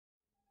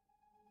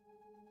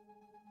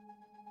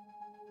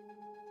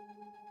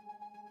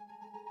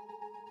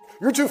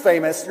You're too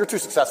famous, you're too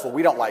successful,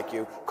 we don't like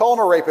you. Call him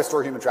a rapist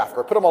or a human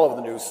trafficker, put him all over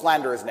the news,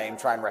 slander his name,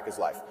 try and wreck his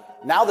life.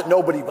 Now that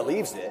nobody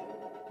believes it,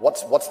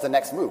 what's the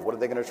next move? What are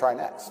they going to try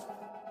next?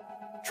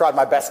 Tried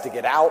my best to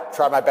get out,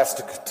 tried my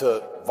best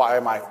to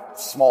via my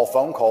small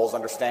phone calls,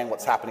 understand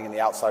what's happening in the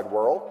outside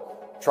world.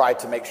 Tried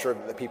to make sure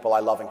that the people I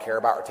love and care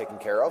about are taken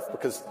care of,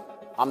 because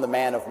I'm the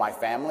man of my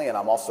family and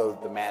I'm also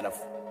the man of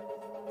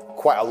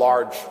quite a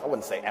large, I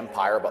wouldn't say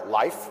empire, but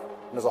life.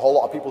 And there's a whole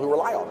lot of people who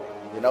rely on me.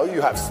 You know,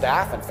 you have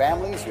staff and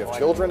families, you have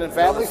children and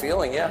families. I know the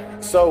feeling, yeah.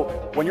 So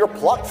when you're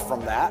plucked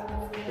from that,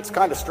 it's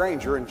kind of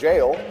strange. You're in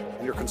jail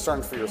and you're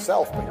concerned for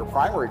yourself, but your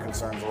primary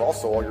concerns are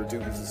also all your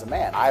duties as a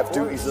man. I have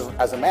duties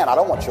as a man. I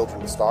don't want children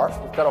to starve.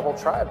 You've got a whole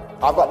tribe.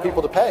 I've got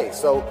people to pay.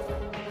 So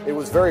it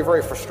was very,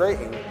 very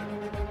frustrating,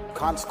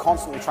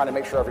 constantly trying to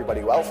make sure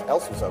everybody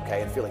else was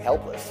okay and feeling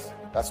helpless.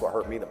 That's what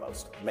hurt me the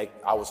most.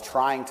 I was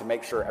trying to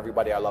make sure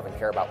everybody I love and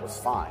care about was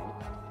fine,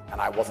 and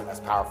I wasn't as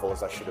powerful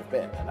as I should have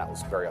been, and that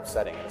was very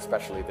upsetting, and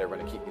especially if they were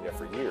going to keep me there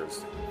for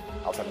years.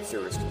 I was having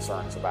serious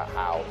concerns about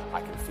how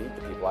I can feed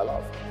the people I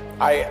love.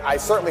 I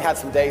certainly had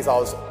some days I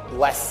was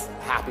less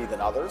happy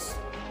than others,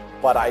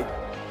 but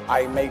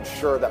I made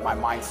sure that my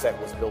mindset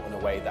was built in a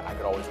way that I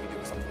could always be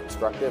doing something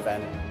constructive,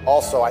 and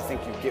also I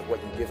think you get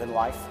what you give in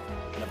life.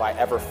 And if I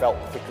ever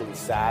felt particularly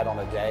sad on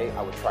a day,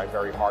 I would try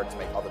very hard to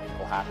make other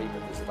people happy,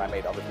 because if I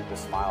made other people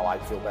smile,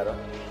 I'd feel better.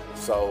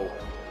 So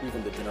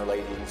even the dinner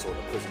ladies or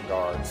the prison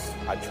guards,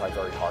 I'd try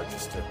very hard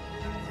just to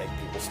make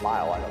people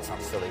smile. I know it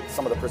sounds silly.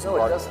 Some of the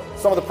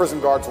prison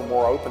guards were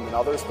more open than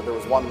others, but there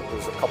was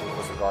a couple of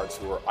prison guards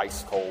who were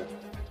ice cold,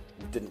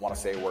 who didn't want to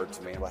say a word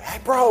to me. I'm like, hey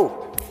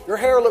bro, your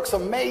hair looks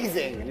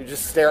amazing. And you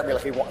just stare at me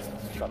like he wants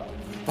to shut up.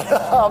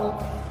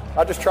 But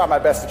I just try my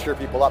best to cheer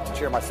people up, to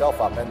cheer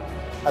myself up. And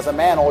as a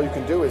man, all you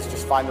can do is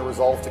just find the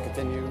resolve to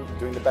continue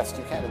doing the best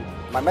you can. And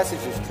my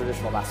message is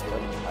traditional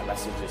masculinity. My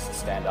message is to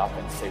stand up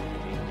and say what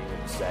you mean and mean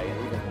what you say.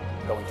 And even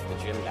going to the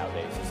gym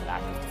nowadays is an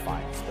act of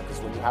defiance, because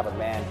when you have a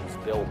man who's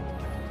built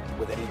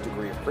with any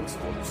degree of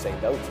principle, you say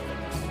no to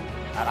things.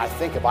 And I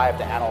think if I have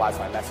to analyze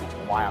my message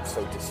and why I'm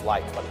so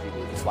disliked by the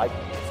people who dislike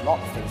me, it's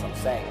not the things I'm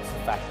saying, it's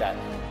the fact that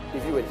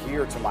if you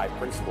adhere to my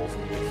principles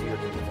and you adhere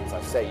to the things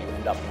I say, you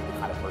end up being the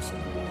kind of person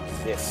who will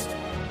resist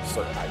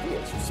certain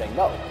ideas. You say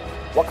no.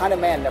 What kind of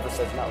man never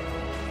says no?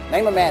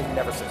 Name a man who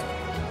never says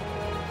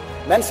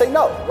no. Men say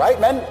no, right?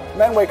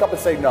 Men wake up and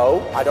say,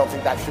 no, I don't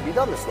think that should be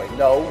done this way.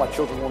 No, my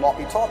children will not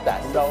be taught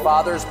that. It's the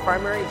father's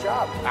primary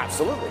job.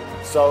 Absolutely.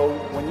 So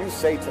when you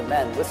say to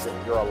men, listen,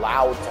 you're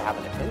allowed to have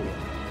an opinion.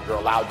 You're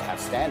allowed to have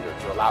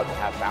standards. You're allowed to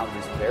have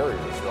boundaries and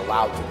barriers. You're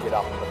allowed to get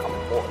up and become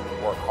important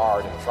and work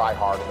hard and try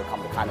hard and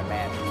become the kind of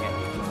man who can't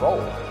be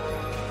controlled.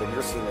 Then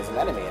you're seen as an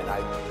enemy. And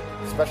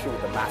especially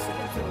with the massive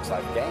influence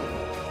I've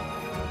gained,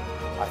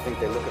 I think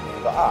they look at me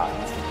and go,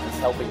 he's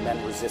helping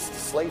men resist the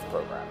slave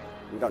program.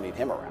 We don't need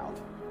him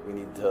around. We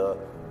need to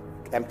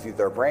empty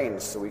their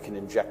brains so we can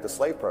inject the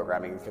slave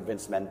programming and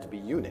convince men to be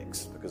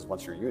eunuchs, because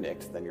once you're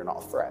eunuched, then you're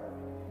not a threat.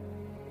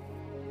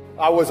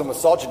 I was a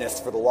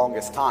misogynist for the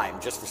longest time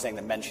just for saying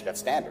that men should have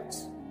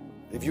standards.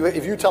 If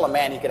you tell a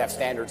man he can have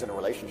standards in a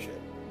relationship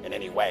in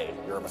any way,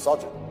 you're a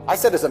misogynist. I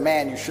said as a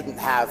man you shouldn't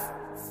have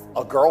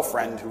a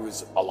girlfriend who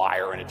is a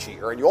liar and a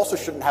cheater, and you also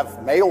shouldn't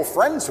have male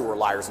friends who are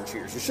liars and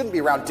cheaters. You shouldn't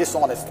be around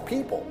dishonest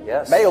people,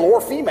 yes, male or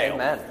female.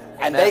 Amen.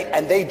 And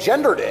Amen. they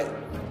gendered it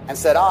and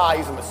said,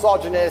 he's a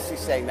misogynist. He's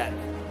saying that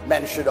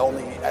men should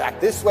only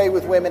act this way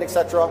with women,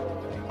 etc.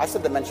 I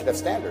said that men should have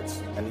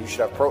standards, and you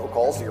should have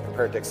protocols that you're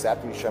prepared to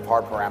accept, and you should have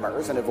hard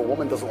parameters. And if a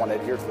woman doesn't want to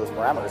adhere to those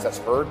parameters, that's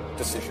her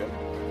decision,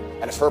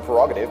 and it's her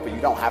prerogative. But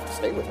you don't have to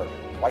stay with her.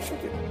 Why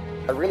should you?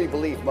 I really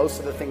believe most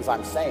of the things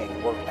I'm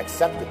saying were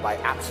accepted by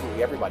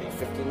absolutely everybody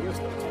 15 years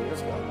ago, 10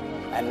 years ago.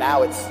 And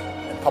now it's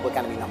public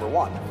enemy number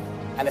one.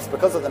 And it's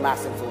because of the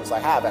mass influence I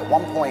have. At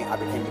one point, I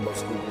became the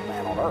most Googled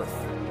man on earth.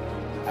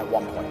 At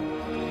one point.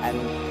 And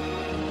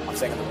I'm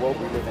saying in the world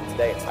we live in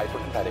today, it's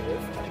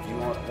hyper-competitive. And if you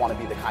want to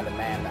be the kind of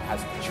man that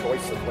has the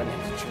choice of women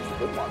to choose a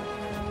good one,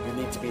 you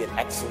need to be an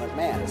excellent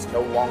man. It's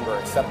no longer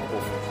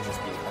acceptable for you to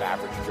just be an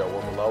average Joe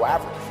or below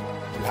average.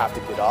 You have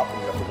to get up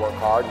and you have to work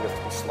hard, you have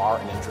to be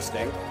smart and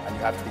interesting, and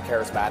you have to be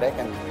charismatic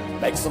and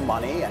make some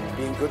money and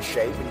be in good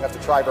shape, and you have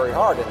to try very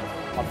hard. And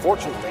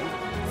unfortunately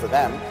for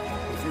them,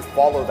 if you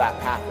follow that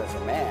path as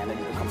a man and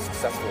you become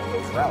successful in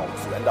those realms,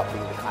 you end up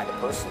being the kind of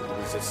person who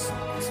resists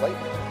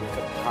enslavement. You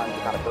become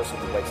the kind of person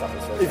who wakes up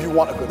and says, if you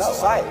want a good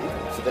society,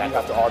 so then you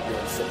have to argue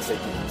and say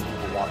these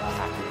people want a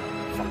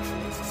happy,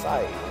 functioning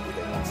society, or do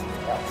they want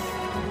something else?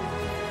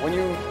 When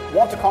you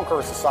want to conquer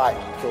a society,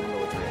 you kill the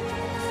military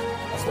engineers.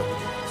 That's what you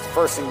do.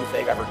 First thing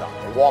they've ever done.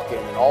 They walk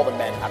in and all the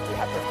men have to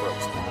have their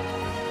throats cut.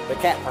 They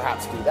can't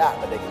perhaps do that,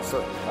 but they can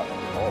certainly cut the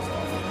balls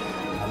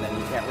off. And then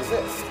you can't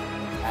resist.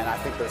 And I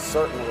think there's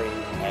certainly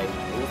a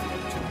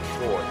movement to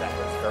ensure that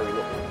there's very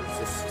little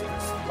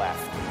resistance left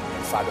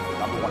inside of the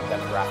number one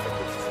demographic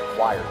which is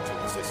required to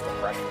resist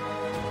oppression,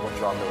 which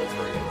are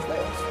military-age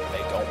males.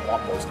 They don't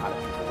want those kind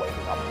of people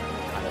waking up with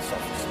any kind of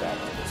self-respect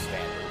or their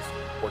standards,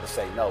 or to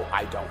say, no,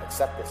 I don't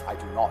accept this. I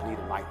do not need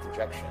a ninth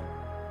injection.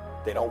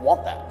 They don't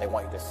want that. They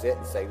want you to sit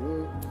and say,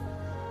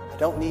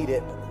 don't need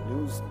it, but the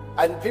news...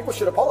 And people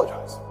should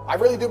apologize. I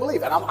really do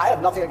believe. And I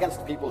have nothing against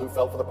the people who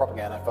fell for the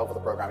propaganda and fell for the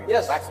programming.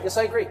 Yes, yes,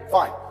 I agree.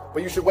 Fine.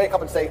 But you should wake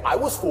up and say, I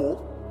was fooled.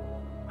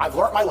 I've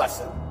learned my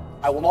lesson.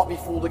 I will not be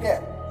fooled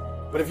again.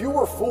 But if you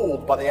were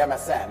fooled by the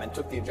MSM and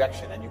took the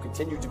injection and you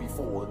continue to be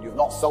fooled and you've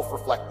not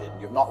self-reflected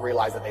and you've not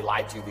realized that they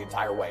lied to you the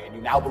entire way and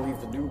you now believe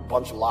the new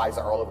bunch of lies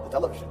that are all over the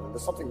television, then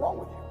there's something wrong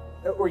with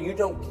you. Or you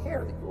don't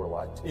care that you were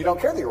lied to. You don't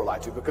care that you were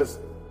lied to, because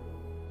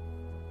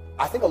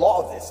I think a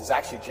lot of this is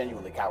actually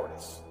genuinely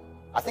cowardice.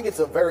 I think it's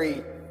a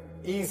very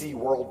easy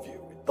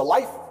worldview. The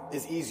life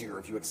is easier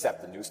if you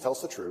accept the news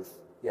tells the truth.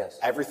 Yes.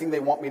 Everything they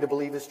want me to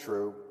believe is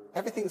true.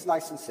 Everything's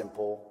nice and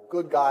simple.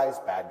 Good guys,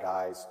 bad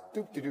guys,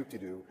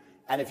 doop-de-doop-de-doo.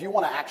 And if you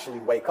want to actually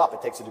wake up,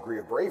 it takes a degree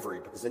of bravery,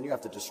 because then you have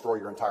to destroy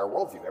your entire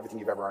worldview, everything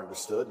you've ever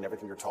understood and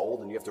everything you're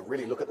told, and you have to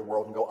really look at the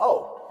world and go,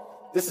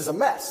 oh, this is a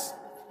mess.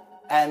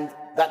 And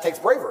that takes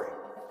bravery.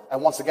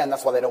 And once again,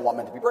 that's why they don't want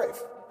men to be brave.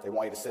 They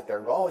want you to sit there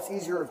and go, oh, it's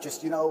easier if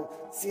just,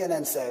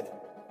 CNN said,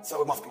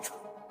 so it must be true.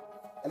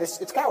 And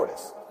it's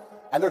cowardice.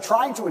 And they're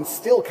trying to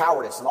instill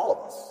cowardice in all of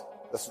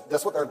us.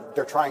 That's what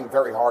they're trying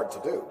very hard to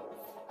do.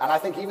 And I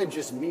think even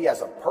just me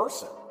as a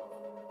person,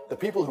 the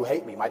people who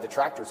hate me, my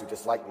detractors who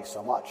dislike me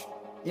so much,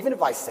 even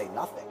if I say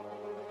nothing,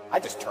 I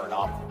just turn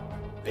up,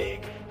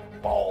 big,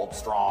 bald,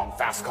 strong,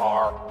 fast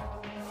car.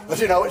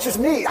 But it's just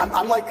me.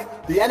 I'm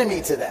like the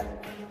enemy to them,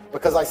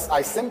 because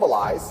I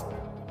symbolize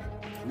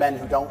men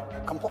who don't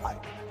comply.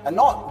 And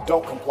not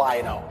don't comply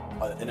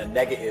in a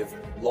negative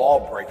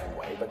law-breaking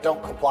way, but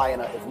don't comply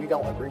if we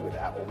don't agree with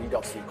that or we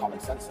don't see common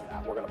sense in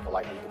that, we're going to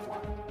politely decline.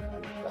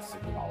 And that's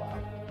simply not allowed.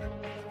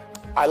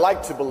 I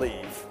like to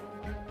believe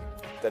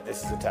that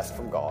this is a test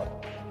from God.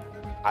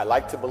 I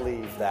like to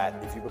believe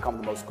that if you become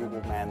the most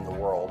Googled man in the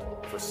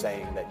world for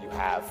saying that you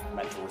have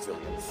mental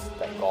resilience,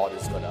 that God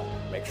is going to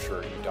make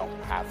sure you don't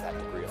have that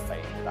degree of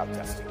fame without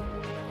testing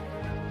you.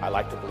 I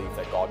like to believe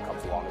that God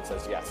comes along and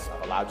says, yes,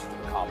 I've allowed you to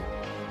become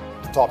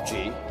the top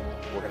G.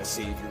 We're going to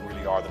see if you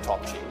really are the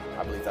top G.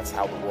 I believe that's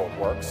how the world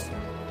works.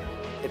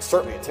 It's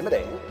certainly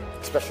intimidating,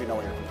 especially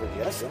knowing you're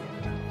completely innocent.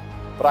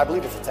 But I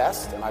believe it's a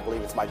test, and I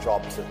believe it's my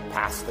job to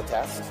pass the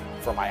test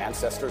for my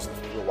ancestors and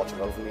for people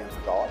watching over me and for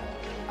God.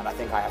 And I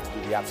think I have to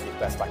do the absolute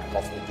best I can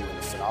possibly do in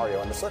this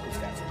scenario and the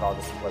circumstance,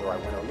 regardless of whether I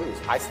win or lose.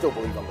 I still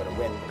believe I'm going to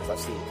win because I've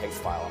seen the case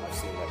file and I've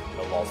seen that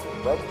no laws have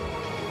been broken.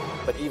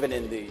 But even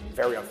in the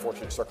very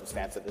unfortunate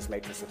circumstance that this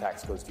matrix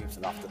attack goes deep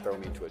enough to throw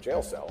me into a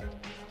jail cell,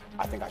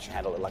 I think I should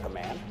handle it like a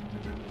man.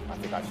 I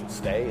think I should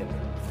stay and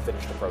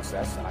finish the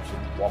process, and I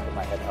should walk with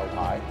my head held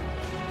high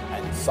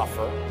and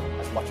suffer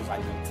as much as I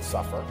need to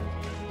suffer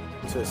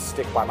to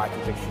stick by my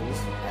convictions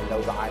and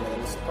know that I'm an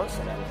innocent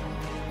person. And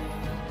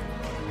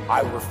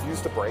I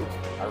refuse to break.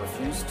 I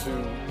refuse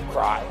to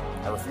cry.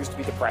 I refuse to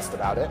be depressed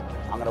about it.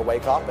 I'm going to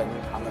wake up and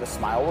I'm going to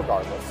smile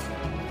regardless.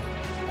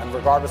 And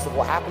regardless of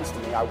what happens to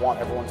me, I want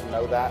everyone to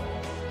know that,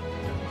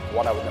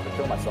 one, I would never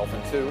kill myself,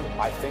 and two,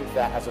 I think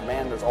that as a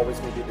man, there's always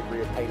going to be a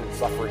degree of pain and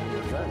suffering in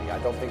your journey. I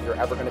don't think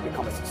you're ever going to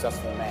become a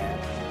successful man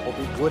or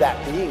be good at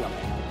being a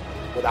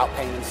man without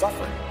pain and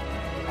suffering.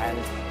 And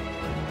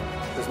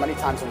there's many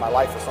times in my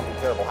life where something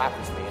terrible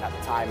happens to me, and at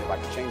the time, if I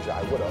could change it,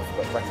 I would have,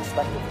 but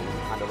retrospectively,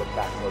 you kind of look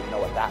back and go, you know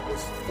what, that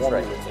was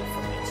formative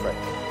for me. That's right.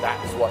 That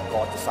is what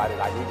God decided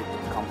I needed to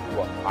become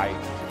who I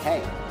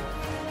became.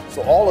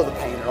 So all of the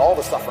pain and all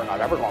the suffering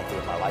I've ever gone through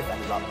in my life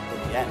ended up,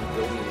 in the end,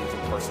 building me into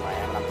the person I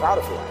am, and I'm proud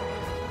of who I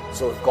am.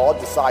 So if God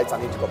decides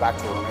I need to go back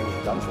to a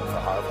Romanian dungeon for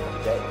however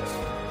many days,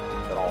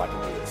 then all I can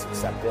do is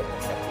accept it,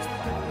 accept His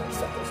plan, and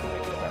accept those to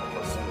make me a better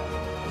person.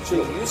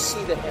 So you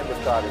see the hand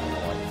of God in your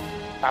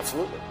life?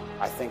 Absolutely.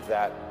 I think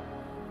that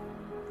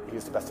He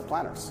is the best of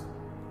planners.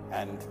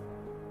 And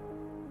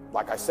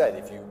like I said,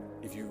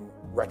 if you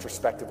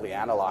retrospectively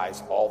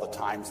analyze all the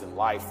times in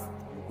life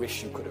you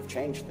wish you could have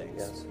changed things,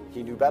 yes,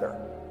 He knew better.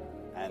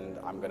 And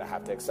I'm going to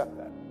have to accept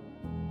that.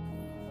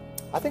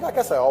 I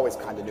guess I always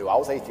kind of knew. I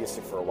was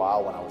atheistic for a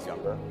while when I was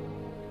younger.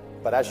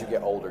 But as you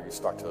get older, you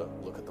start to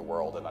look at the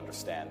world and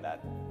understand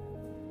that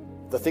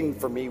the thing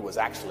for me was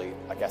actually,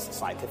 I guess, the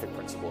scientific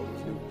principle. It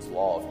was Newton's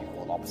law of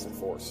equal and opposite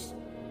force.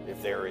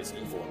 If there is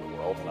evil in the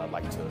world, and I'd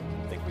like to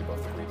think we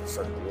both agree there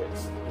certainly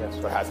is, yes,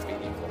 there has to be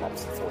an equal and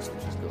opposite force,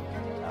 which is good.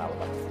 And I would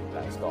like to think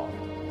that is God.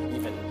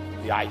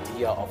 Even the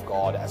idea of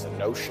God as a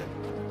notion,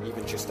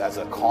 even just as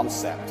a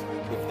concept,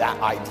 if that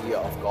idea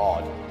of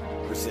God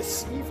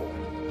resists evil,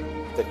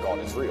 then God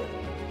is real.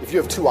 If you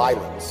have two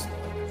islands,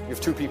 you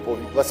have two people,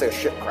 let's say a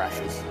ship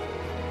crashes,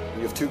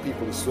 and you have two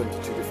people who swim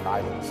to two different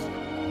islands.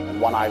 And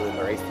one island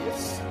are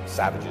atheists,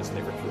 savages, and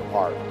they rip you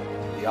apart.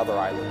 The other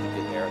island,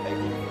 you get there and they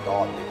believe in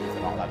God, and they believe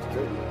they're not allowed to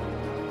kill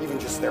you. Even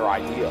just their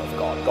idea of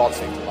God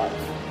saved your life.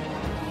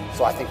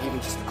 So I think even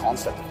just the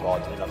concept of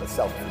God in and of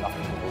itself, if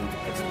nothing to believe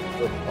it makes it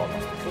good, and God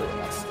must be true, and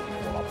that's the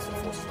equal and opposite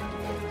force of the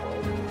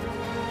world.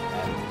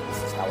 And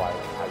this is how I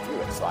view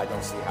it. So I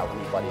don't see how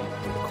anybody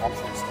with a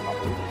conscience cannot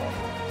believe in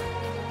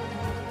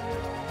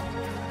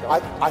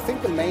God. I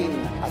think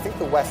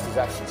the West is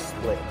actually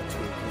split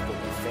between people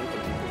who think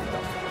and people who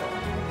don't think.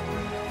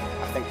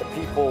 I think the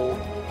people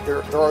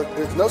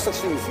there's no such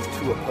thing as these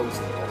two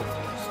opposing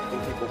worldviews. I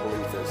think people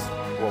believe there's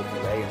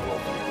worldview A and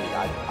worldview B.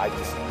 I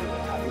disagree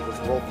with that. I think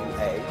there's worldview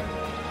A,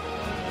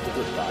 the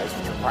good guys,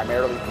 which are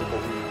primarily people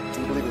who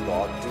do believe in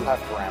God, do have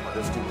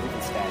parameters, do believe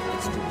in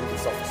standards, do believe in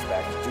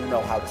self-respect, do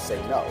know how to say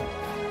no.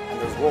 And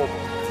there's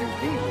worldview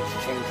B, which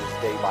changes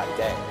day by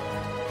day,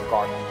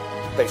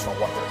 based on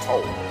what they're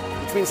told,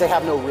 which means they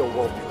have no real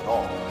worldview at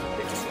all.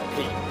 They just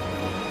repeat.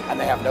 And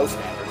they have no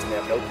standards and they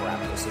have no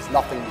parameters. There's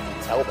nothing you can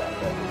tell them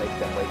that will make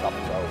them wake up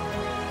and go,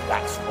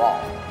 that's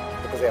wrong,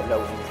 because they have no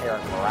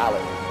inherent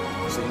morality.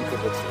 So you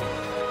could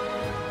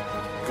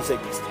say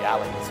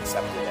bestiality is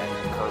accepted and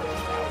encouraged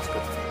now. It's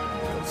good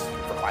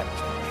for climate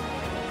change.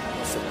 And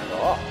they'll sit there and go,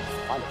 oh,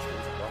 climate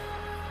change, well,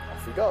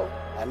 off we go.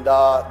 And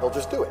they'll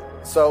just do it.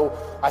 So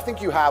I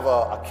think you have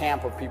a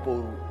camp of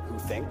people who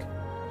think,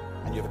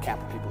 and you have a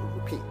camp of people who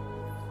repeat.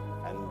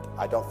 And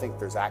I don't think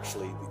there's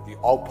actually the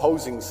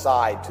opposing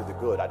side to the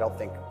good, I don't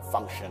think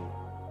function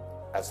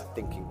as a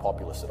thinking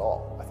populace at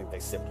all. I think they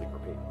simply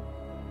repeat.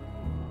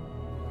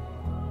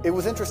 It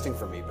was interesting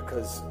for me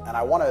because, and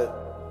I want to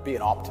be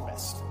an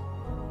optimist,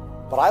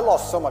 but I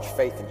lost so much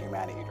faith in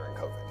humanity during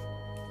COVID.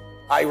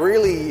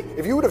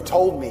 If you would have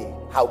told me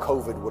how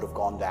COVID would have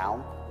gone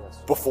down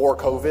before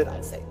COVID,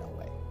 I'd say no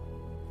way.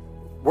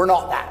 We're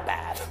not that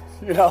bad.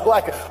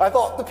 I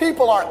thought the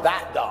people aren't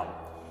that dumb.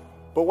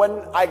 But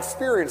when I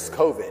experienced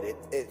COVID,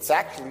 it's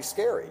actually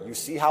scary. You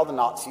see how the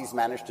Nazis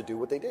managed to do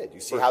what they did. You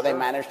see how they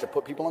managed to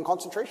put people in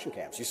concentration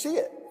camps. You see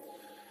it.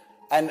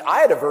 And I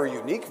had a very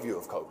unique view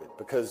of COVID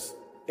because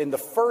in the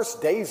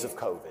first days of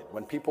COVID,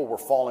 when people were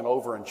falling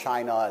over in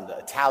China and the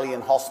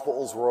Italian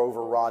hospitals were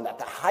overrun, at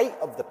the height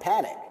of the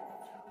panic,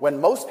 when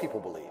most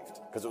people believed,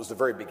 because it was the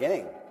very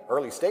beginning,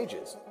 early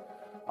stages,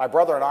 my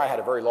brother and I had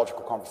a very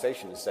logical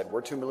conversation and said,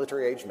 we're two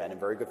military-aged men in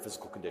very good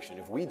physical condition.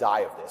 If we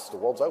die of this, the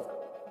world's over.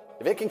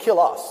 If it can kill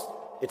us,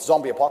 it's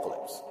zombie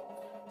apocalypse.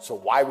 So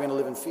why are we going to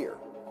live in fear?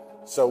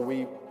 So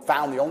we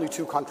found the only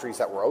two countries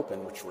that were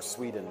open, which were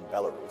Sweden and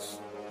Belarus.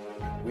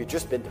 We had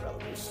just been to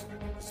Belarus.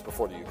 This is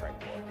before the Ukraine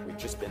war. We'd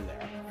just been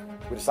there.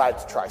 We decided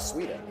to try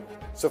Sweden.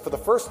 So for the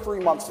first 3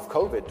 months of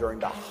COVID, during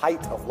the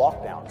height of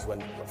lockdowns,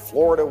 when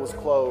Florida was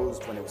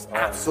closed, when it was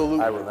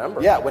absolute... I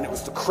remember. Yeah, when it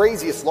was the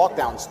craziest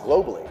lockdowns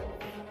globally,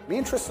 me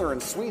and Tristan are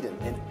in Sweden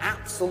in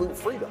absolute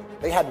freedom.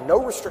 They had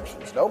no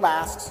restrictions, no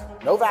masks,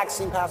 no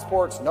vaccine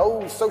passports,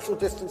 no social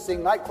distancing,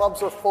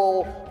 nightclubs are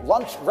full,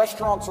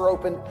 restaurants are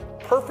open,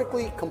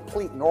 perfectly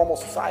complete normal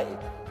society.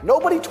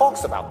 Nobody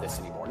talks about this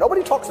anymore.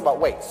 Nobody talks about,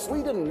 wait,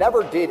 Sweden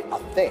never did a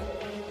thing.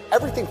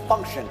 Everything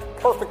functioned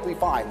perfectly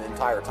fine the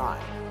entire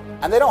time.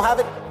 And they don't have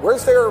it.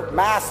 Where's their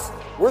mass?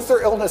 Where's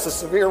their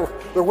illness of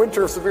their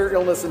winter of severe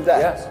illness and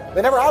death? Yes.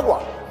 They never had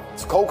one.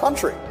 It's a cold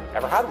country.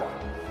 Never had one.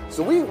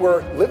 So we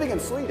were living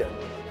in Sweden,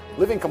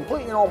 living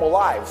completely normal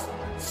lives,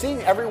 seeing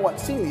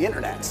the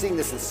internet, seeing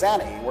this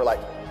insanity, and we're like,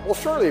 well,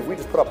 surely if we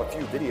just put up a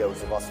few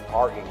videos of us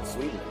partying in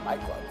Sweden in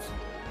nightclubs,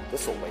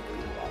 this will wake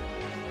people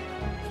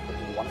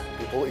up.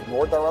 People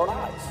ignored their own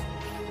eyes.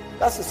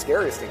 That's the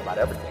scariest thing about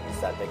everything,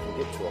 is that they can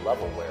get to a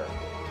level where,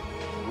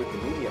 with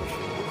the media machine,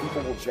 where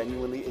people will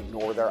genuinely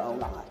ignore their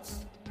own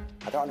eyes.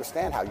 I don't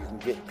understand how you can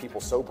get people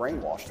so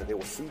brainwashed that they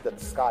will see that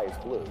the sky is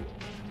blue,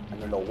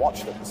 and then they'll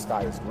watch that the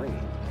sky is green,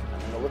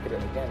 and they'll look at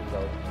it again and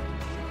go,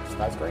 the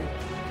sky's green.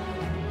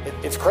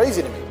 It's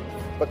crazy to me,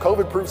 but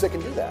COVID proves they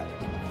can do that.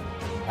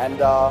 And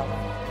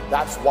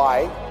that's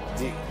why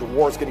the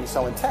war is getting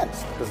so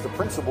intense, because the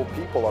principled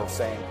people are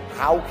saying,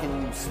 how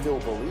can you still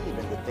believe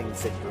in the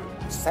things that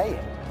you're saying?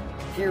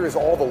 Here is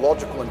all the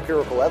logical,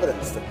 empirical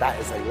evidence that that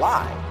is a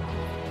lie.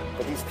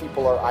 But these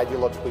people are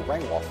ideologically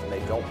brainwashed, and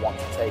they don't want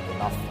to take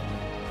enough.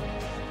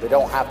 They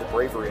don't have the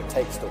bravery it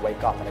takes to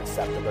wake up and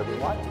accept that they're being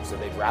lied to. So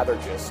they'd rather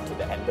just, to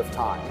the end of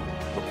time,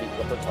 repeat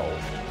what they're told.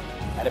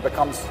 And it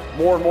becomes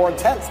more and more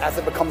intense as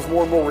it becomes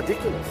more and more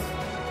ridiculous.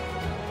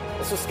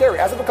 It's so scary.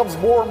 As it becomes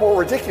more and more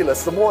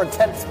ridiculous, the more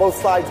intense both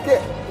sides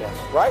get. Yes.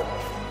 Right?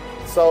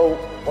 So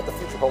what the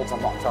future holds,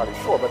 I'm not entirely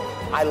sure. But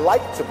I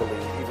like to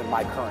believe, even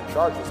my current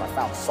charges, I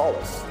found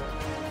solace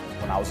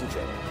when I was in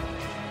jail,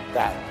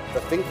 that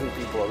the thinking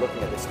people are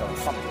looking at this going,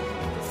 something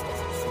this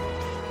doesn't seem.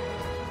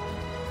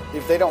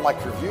 If they don't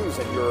like your views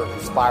and you're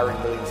inspiring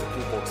millions of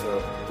people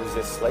to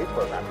resist slave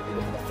program, you're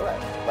looking at a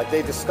threat. Like,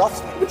 they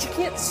disgust me. But you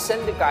can't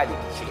send a guy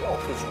to jail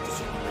because you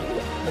disagree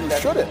with him. You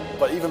shouldn't.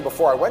 But even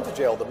before I went to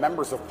jail, the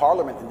members of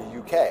parliament in the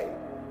UK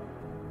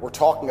were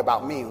talking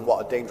about me and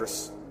what a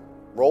dangerous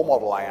role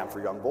model I am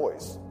for young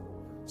boys.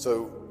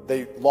 So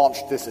they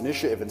launched this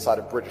initiative inside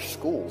of British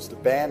schools to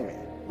ban me.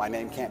 My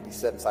name can't be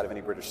said inside of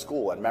any British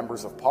school. And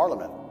members of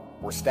parliament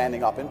were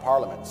standing up in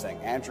parliament saying,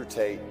 Andrew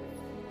Tate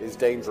is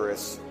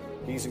dangerous.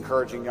 He's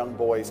encouraging young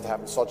boys to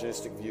have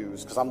misogynistic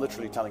views, because I'm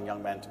literally telling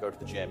young men to go to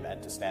the gym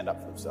and to stand up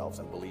for themselves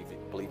and believe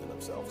in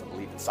themselves and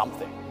believe in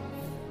something.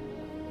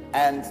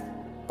 And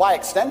by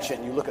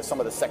extension, you look at some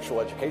of the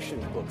sexual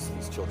education books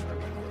these children are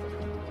being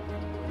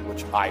given,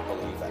 which I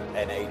believe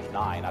at age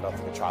 9, I don't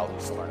think a child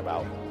needs to learn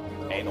about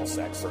anal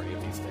sex or any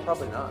of these things.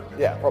 Probably not.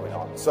 Yeah, probably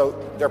not. So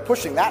they're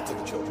pushing that to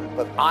the children,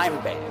 but I'm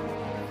banned.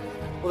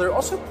 Well, they're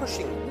also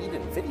pushing weed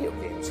and video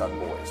games on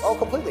boys. Oh,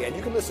 completely. And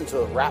you can listen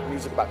to rap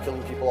music about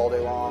killing people all day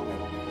long. And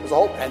there's a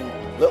whole, and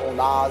Lil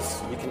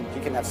Nas,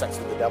 he can have sex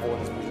with the devil in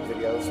his music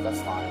videos.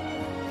 That's fine.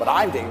 But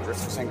I'm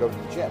dangerous for saying go to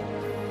the gym.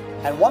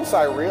 And once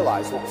I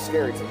realized what was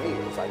scary to me,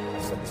 was I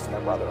said this to my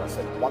brother. I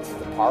said, once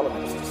the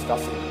parliament is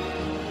discussing,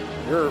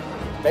 you're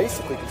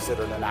basically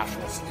considered a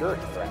national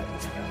security threat at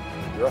this point.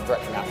 You're a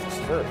threat to national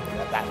security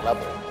at that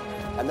level.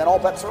 And then all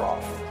bets are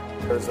off.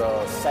 There's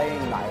a saying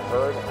I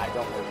heard, and I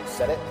don't know who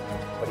said it,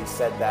 but he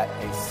said that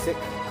a sick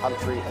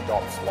country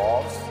adopts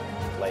laws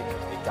like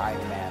a dying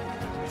man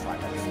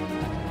trying medicine.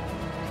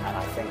 And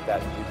I think that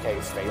the UK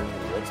is failing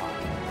in real time.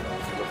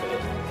 If you look at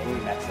it, any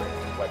metric,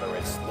 whether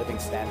it's living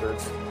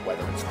standards,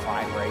 whether it's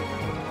crime rate,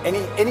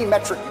 any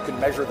metric you can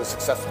measure the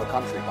success of a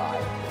country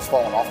by, it's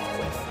fallen off the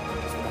cliff.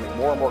 It's becoming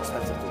more and more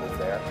expensive to live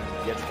there.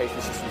 The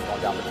education system's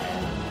gone down the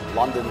pan.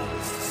 London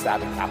is the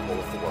stabbing capital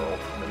of the world.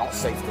 They're not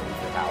safe to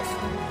leave their house.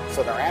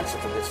 So their answer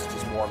to this is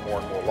just more and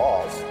more and more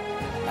laws.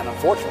 And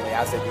unfortunately,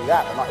 as they do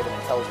that, they're not even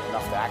intelligent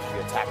enough to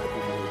actually attack the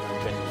people who are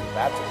doing genuinely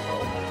bad to the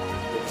world.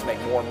 They just make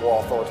more and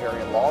more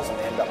authoritarian laws, and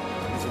they end up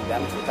using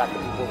them to attack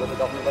the people that the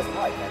government doesn't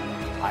like. And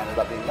I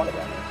ended up being one of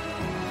them.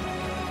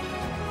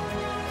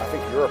 I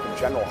think Europe in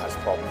general has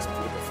problems. If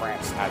you look at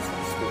France as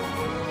we speak,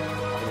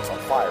 I think it's on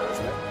fire,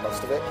 isn't it?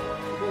 Most of it?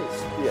 It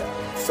is. Yeah.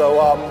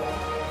 So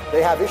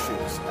they have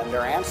issues, and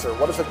their answer,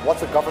 what's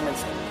a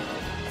government's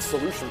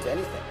solution to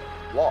anything?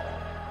 Law.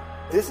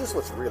 This is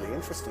what's really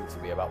interesting to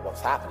me about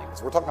what's happening,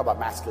 because we're talking about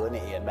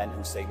masculinity and men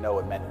who say no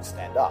and men who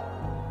stand up.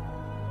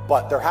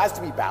 But there has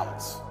to be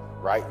balance,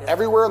 right? Yeah.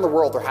 Everywhere in the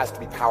world, there has to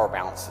be power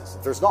balances.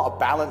 If there's not a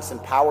balance in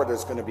power,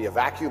 there's going to be a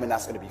vacuum, and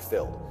that's going to be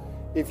filled.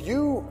 If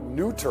you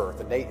neuter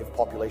the native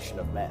population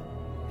of men,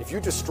 if you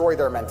destroy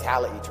their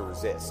mentality to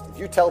resist, if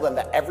you tell them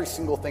that every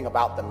single thing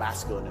about the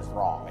masculine is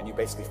wrong, and you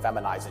basically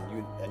feminize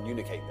and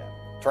unicate them,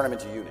 turn them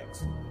into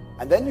eunuchs,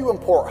 and then you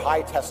import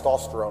high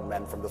testosterone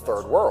men from the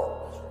third world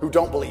who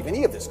don't believe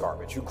any of this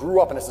garbage, who grew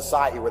up in a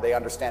society where they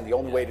understand the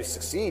only way to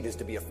succeed is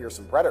to be a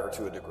fearsome predator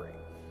to a degree,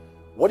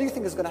 what do you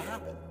think is going to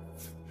happen?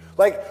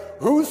 Like,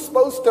 who's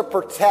supposed to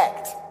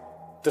protect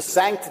the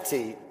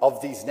sanctity of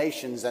these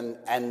nations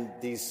and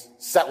these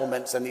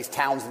settlements and these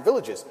towns and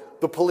villages?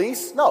 The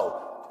police?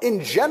 No.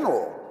 In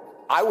general,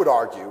 I would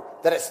argue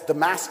that it's the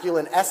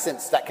masculine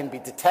essence that can be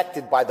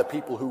detected by the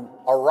people who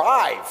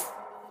arrive.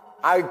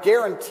 I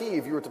guarantee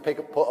if you were to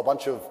put a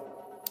bunch of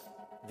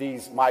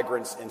these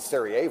migrants in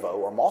Sarajevo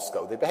or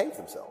Moscow, they behave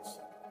themselves.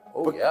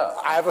 Oh, but yeah.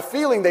 I have a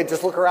feeling they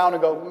just look around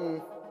and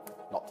go,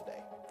 not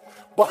today.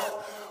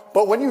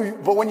 But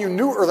when you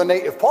neuter the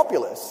native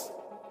populace,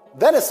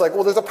 then it's like,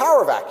 well, there's a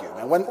power vacuum.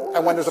 And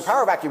when there's a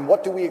power vacuum,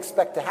 what do we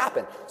expect to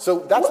happen? So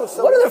that's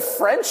what are the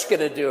French going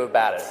to do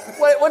about it?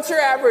 What's your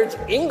average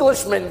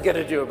Englishman going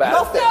to do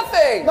about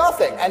it?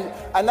 Nothing.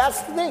 And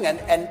that's the thing.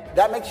 And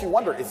that makes you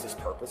wonder, is this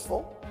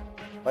purposeful?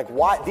 Like,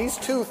 why? These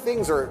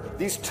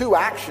two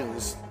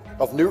actions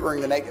of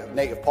neutering the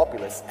native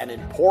populace and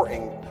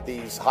importing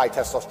these high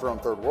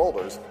testosterone third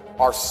worlders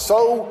are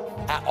so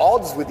at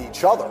odds with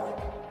each other.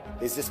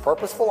 Is this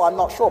purposeful? I'm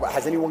not sure, but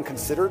has anyone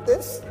considered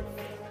this?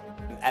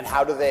 And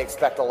how do they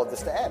expect all of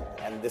this to end?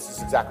 And this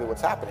is exactly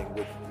what's happening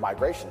with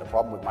migration. The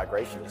problem with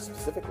migration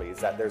specifically is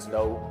that there's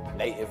no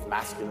native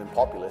masculine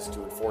populace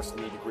to enforce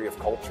any degree of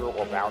culture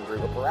or boundary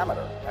or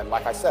parameter. And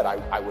like I said,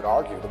 I would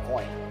argue the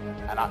point.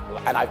 And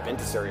I've been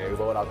to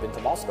Sarajevo and I've been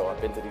to Moscow.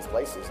 I've been to these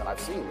places and I've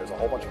seen there's a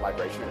whole bunch of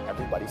migration and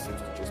everybody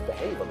seems to just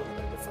behave a little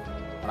bit different.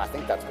 And I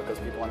think that's because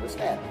people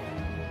understand.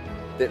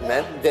 That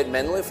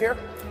men live here?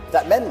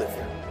 That men live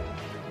here.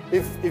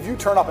 If you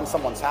turn up in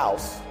someone's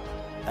house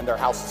and their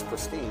house is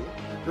pristine,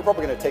 you're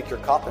probably going to take your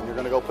cup and you're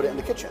going to go put it in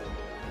the kitchen.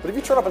 But if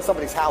you turn up in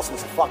somebody's house and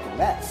it's a fucking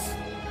mess,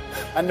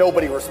 and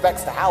nobody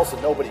respects the house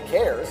and nobody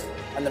cares,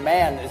 and the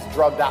man is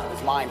drugged out of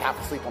his mind, half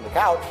asleep on the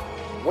couch,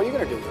 what are you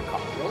going to do with your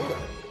cup?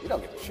 You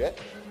don't give a shit.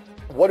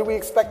 What do we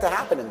expect to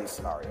happen in these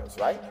scenarios,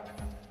 right?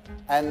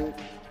 And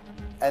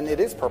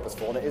it is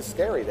purposeful and it is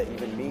scary that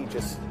even me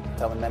just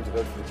telling men to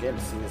go to the gym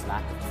is seen as an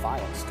act of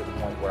defiance to the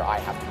point where I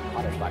have to be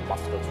punished, I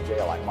must go to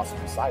jail, I must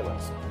be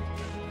silenced.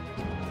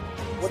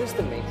 What is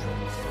the Matrix?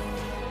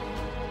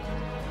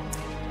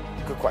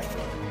 Good question.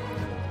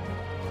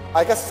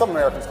 I guess some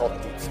Americans call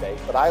it the deep state,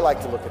 but I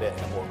like to look at it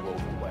in a more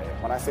global way.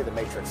 When I say the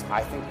Matrix,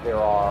 I think there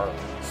are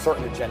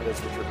certain agendas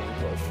which are being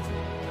pushed.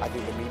 I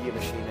think the media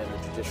machine and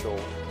the judicial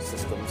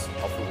systems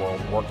of the world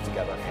work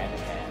together hand in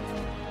hand.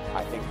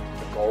 I think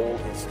the goal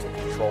is to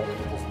control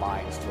people's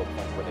minds to a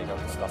point where they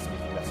don't discuss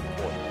anything that's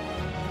important.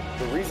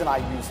 The reason I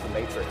use the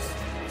Matrix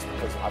is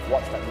because I've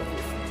watched that movie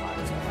a few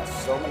times and it has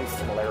so many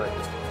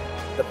similarities.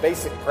 The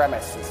basic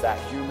premise is that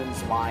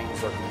humans'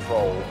 minds are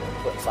controlled and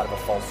put inside of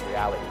a false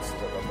reality so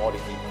that the body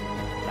can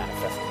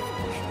manifest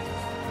information.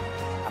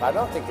 And I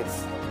don't think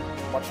it's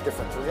much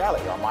different to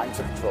reality. Our minds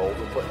are controlled,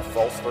 we're put in a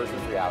false version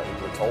of reality,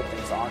 we're told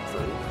things aren't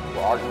true,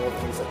 we're arguing with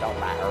things that don't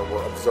matter,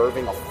 we're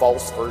observing a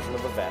false version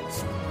of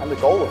events, and the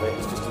goal of it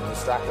is just to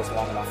distract us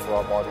long enough for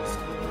our bodies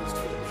to be used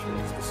for the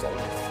machines to solve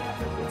us.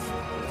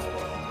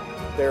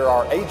 There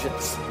are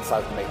agents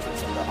inside the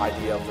Matrix, and the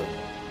idea of the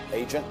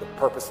agent, the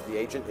purpose of the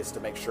agent is to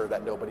make sure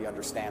that nobody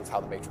understands how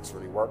the matrix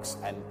really works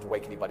and to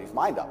wake anybody's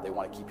mind up. They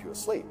want to keep you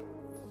asleep.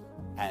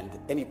 And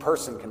any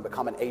person can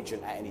become an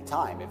agent at any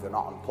time. If they're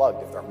not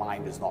unplugged, if their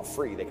mind is not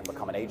free, they can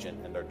become an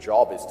agent, and their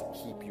job is to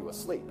keep you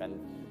asleep. And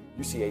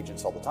you see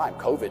agents all the time.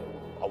 COVID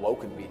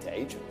awoken me to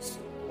agents.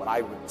 When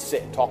I would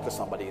sit and talk to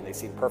somebody and they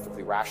seemed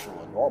perfectly rational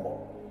and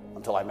normal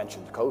until I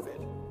mentioned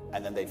COVID,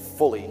 and then they'd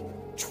fully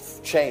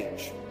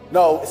change.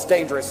 No, it's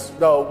dangerous.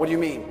 No, what do you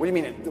mean? What do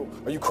you mean?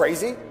 Are you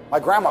crazy? My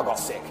grandma got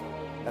sick.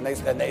 And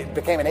they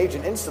became an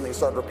agent instantly and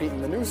started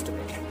repeating the news to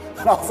me.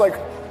 And I was like,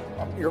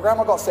 your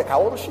grandma got sick.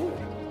 How old is she?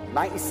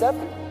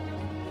 97?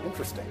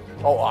 Interesting.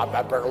 Oh, I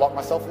better lock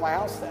myself in my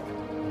house then.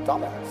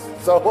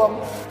 Dumbass. So,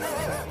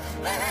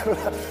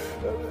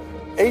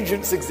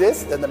 agents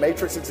exist and the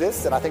matrix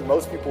exists, and I think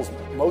most people's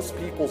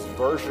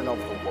version of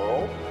the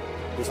world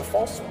is a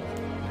false one.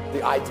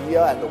 The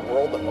idea and the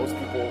world that most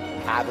people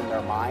have in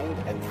their mind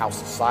and how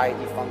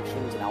society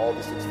functions and how all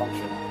these things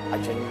function,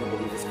 I genuinely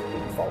believe is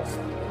completely false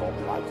and all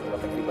the lies. I don't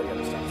think anybody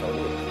understands how it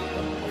is.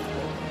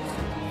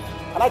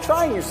 And I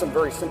try and use some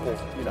very simple,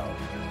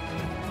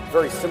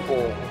 very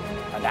simple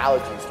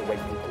analogies to wake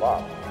people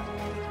up.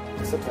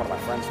 I said to one of my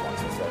friends once,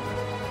 I said,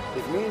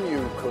 if me and you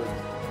could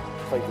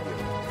play video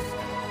games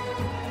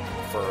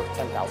for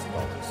 $10,000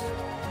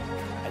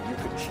 and you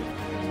could cheat,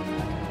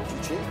 would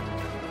you cheat?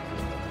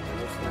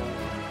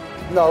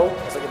 No. I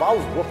was like, if I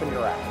was whooping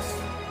your ass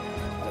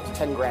and it was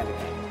 10 grand a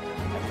game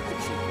and you could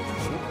cheat, would you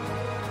cheat?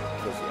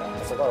 He goes, yeah. I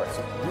was like, all right,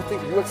 so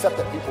you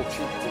accept that people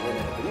cheat to win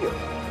in a video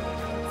game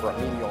for a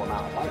menial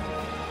amount of money.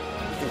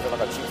 You think they're not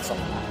going to cheat for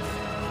something else?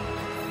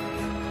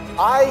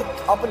 I,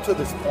 up until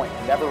this point,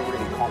 never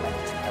really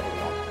commented too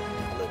heavily on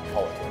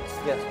politics.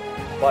 Yes.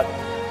 But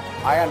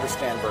I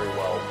understand very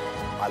well,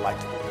 I like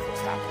to believe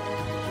what's happening.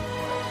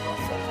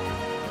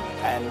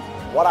 And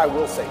what I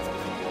will say to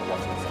people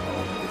watching this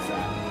is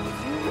that if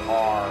you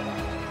are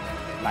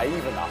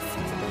naive enough to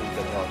believe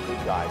that there are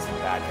good guys and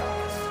bad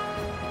guys,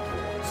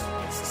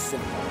 it's as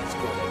simple as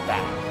good and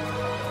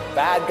bad.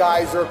 Bad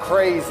guys are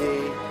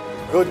crazy,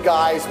 good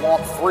guys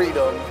want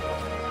freedom,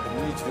 and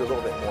you need to do a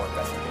little bit more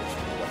investigation.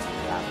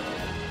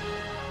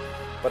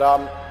 But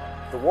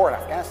the war in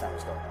Afghanistan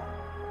was going on.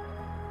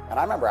 And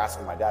I remember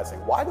asking my dad,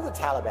 saying, why do the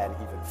Taliban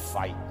even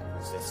fight and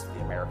resist the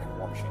American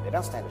war machine? They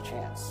don't stand a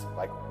chance.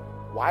 Like,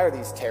 why are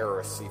these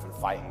terrorists even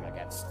fighting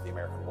against the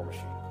American war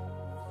machine?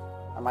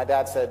 And my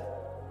dad said,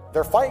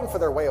 they're fighting for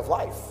their way of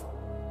life.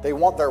 They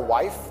want their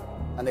wife,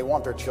 and they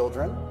want their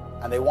children,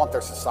 and they want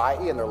their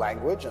society and their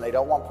language, and they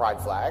don't want pride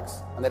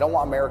flags, and they don't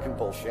want American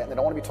bullshit, and they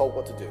don't want to be told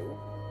what to do.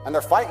 And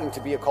they're fighting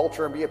to be a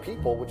culture and be a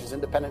people which is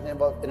independent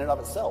in and of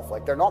itself.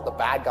 Like, they're not the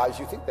bad guys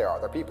you think they are.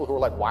 They're people who are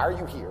like, why are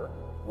you here?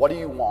 What do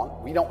you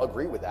want? We don't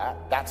agree with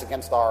that. That's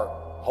against our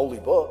holy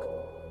book.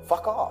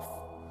 Fuck off.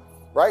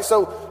 Right?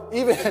 So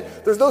even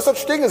there's no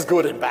such thing as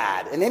good and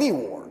bad in any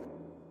war.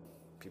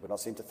 People don't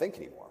seem to think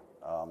anymore.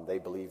 They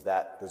believe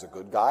that there's a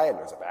good guy and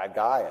there's a bad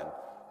guy, and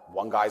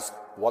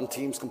one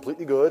team's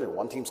completely good and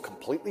one team's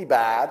completely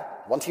bad.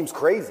 One team's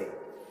crazy.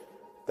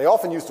 They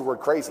often use the word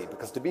crazy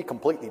because to be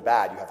completely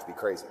bad, you have to be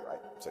crazy, right?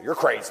 So you're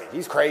crazy,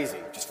 he's crazy,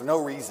 just for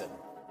no reason.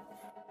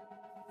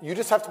 You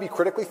just have to be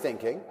critically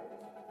thinking,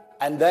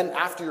 and then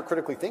after you're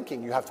critically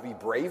thinking, you have to be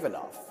brave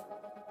enough,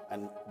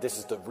 and this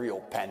is the real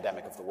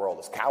pandemic of the world,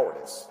 is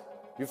cowardice.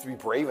 You have to be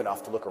brave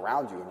enough to look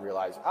around you and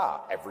realize,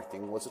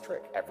 everything was a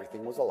trick,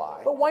 everything was a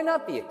lie. But why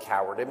not be a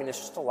coward? I mean, it's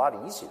just a lot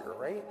easier,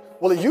 right?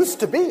 Well, it used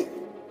to be.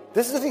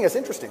 This is the thing that's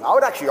interesting. I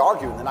would actually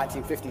argue in the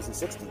 1950s and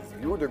 60s,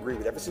 if you were to agree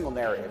with every single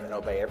narrative and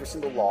obey every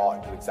single law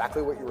and do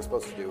exactly what you were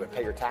supposed to do and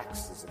pay your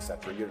taxes,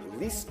 etc., you'd at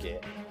least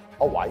get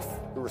a wife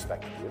who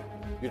respected you.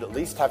 You'd at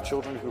least have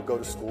children who go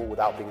to school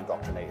without being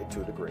indoctrinated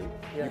to a degree.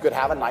 Yeah. You could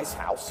have a nice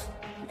house.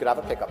 You could have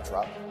a pickup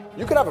truck.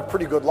 You could have a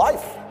pretty good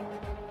life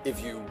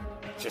if you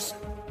just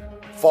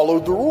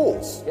followed the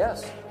rules.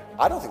 Yes.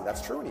 I don't think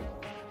that's true anymore.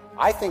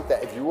 I think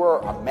that if you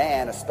are a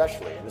man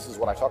especially, and this is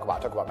what I talk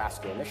about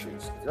masculine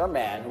issues, if you're a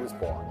man who is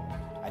born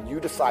and you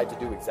decide to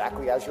do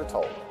exactly as you're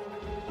told,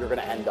 you're going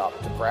to end up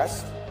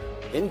depressed,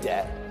 in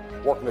debt,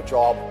 working a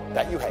job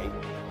that you hate,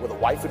 with a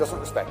wife who doesn't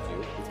respect you,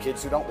 with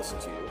kids who don't listen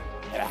to you,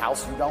 in a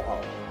house you don't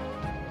own,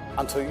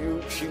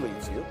 until she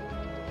leaves you,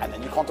 and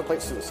then you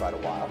contemplate suicide a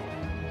while,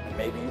 and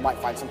maybe you might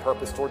find some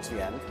purpose towards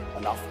the end,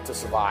 enough to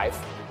survive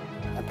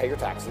and pay your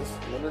taxes,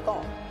 and then you're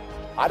gone.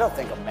 I don't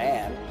think a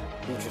man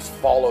who just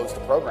follows the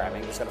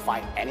programming is going to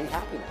find any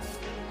happiness.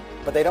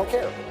 But they don't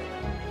care.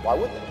 Why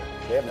would they?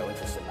 They have no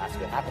interest in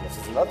masculine happiness.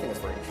 It's another thing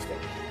that's very interesting.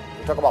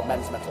 We talk about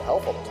men's mental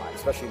health all the time,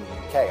 especially in the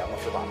UK. I'm not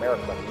sure about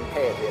America, but in the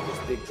UK, they have this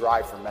big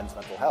drive for men's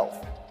mental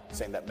health,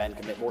 saying that men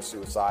commit more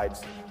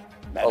suicides.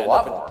 A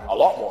lot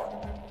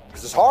more.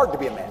 Because it's hard to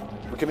be a man.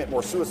 We commit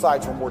more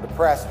suicides, we're more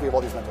depressed, we have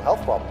all these mental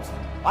health problems.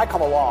 I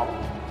come along,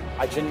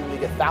 I genuinely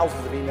get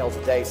thousands of emails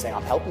a day saying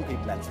I'm helping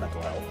people men's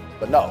mental health.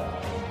 But no,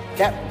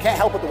 can't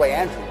help it the way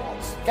Andrew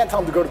wants. Can't tell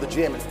them to go to the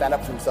gym and stand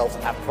up for themselves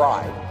and have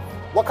pride.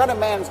 What kind of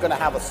man is going to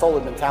have a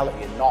solid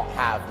mentality and not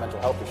have mental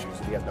health issues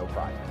if he has no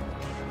pride?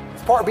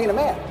 It's part of being a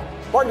man.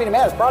 Part of being a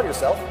man is proud of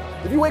yourself.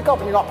 If you wake up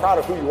and you're not proud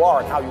of who you are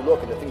and how you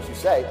look and the things you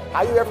say, how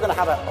are you ever going to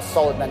have a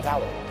solid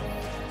mentality?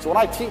 So when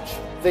I teach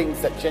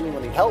things that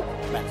genuinely help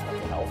men's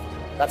mental health,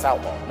 that's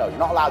outlaw. No, you're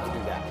not allowed to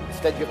do that.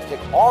 Instead, you have to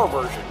take our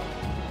version,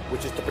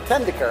 which is to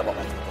pretend to care about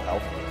men's mental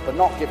health, but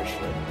not give a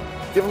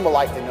shit. Give them a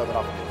life they know they're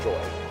not going to enjoy.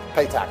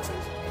 Pay taxes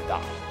and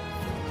die.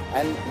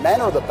 And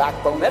men are the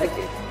backbone.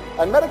 Medicate.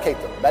 And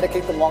medicate them.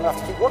 Medicate them long enough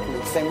to keep working.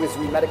 The same way as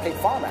we medicate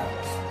farm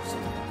animals. So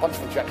a bunch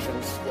of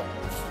injections.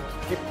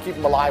 Keep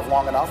them alive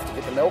long enough to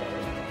get the milk.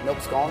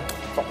 Milk's gone.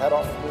 Chop the head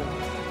off.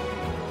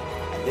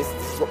 And this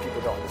is what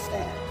people don't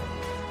understand.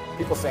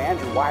 People say,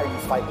 Andrew, why are you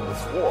fighting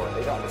this war?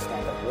 They don't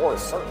understand that war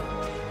is certain.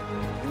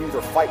 You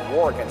either fight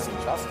war against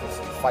injustice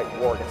and fight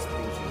war against the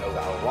things you know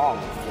that are wrong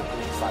and feel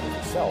good inside of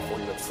yourself, or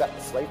you accept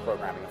the slave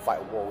programming and fight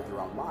a war with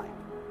your own mind.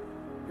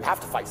 You have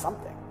to fight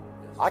something.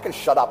 I can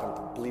shut up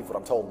and believe what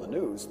I'm told in the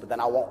news, but then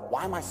I won't.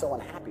 Why am I so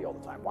unhappy all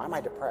the time? Why am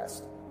I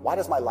depressed? Why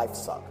does my life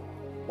suck?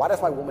 Why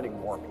does my woman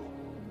ignore me?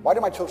 Why do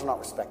my children not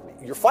respect me?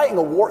 You're fighting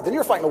a war, then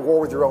you're fighting a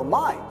war with your own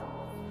mind.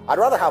 I'd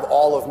rather have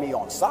all of me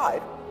on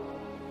side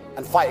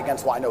and fight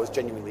against what I know is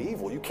genuinely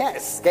evil. You can't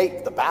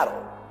escape the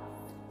battle.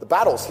 The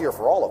battle's here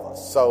for all of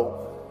us.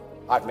 So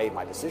I've made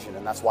my decision,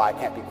 and that's why I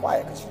can't be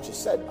quiet, because you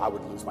just said I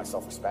would lose my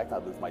self-respect,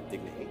 I'd lose my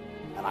dignity,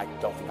 and I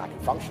don't think I can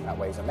function that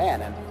way as a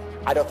man. And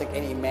I don't think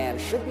any man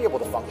should be able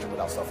to function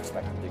without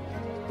self-respect and dignity.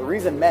 The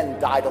reason men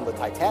died on the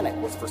Titanic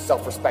was for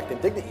self-respect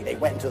and dignity. They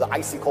went into the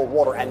icy cold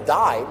water and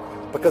died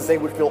because they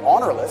would feel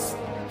honorless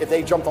if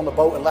they jumped on the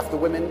boat and left the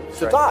women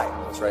to die.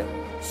 That's right.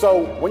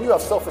 So when you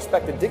have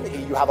self-respect and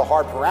dignity, you have a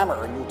hard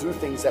parameter, and you'll do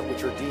things that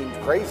which are deemed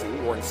crazy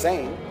or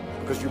insane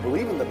because you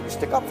believe in them and you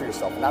stick up for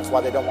yourself. And that's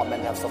why they don't want men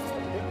to have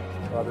self-respect and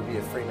dignity. I'd rather be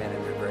a free man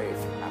in your grave.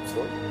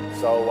 Absolutely.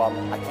 So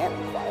I can't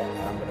be quiet,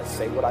 and I'm going to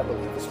say what I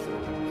believe is true.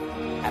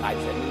 And I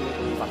genuinely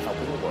believe I'm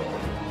helping the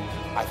world.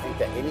 I think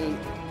that any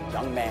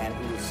young man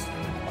who's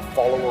a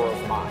follower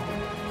of mine,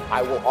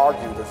 I will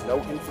argue there's no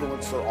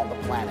influencer on the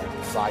planet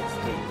besides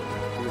me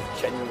who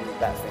is genuinely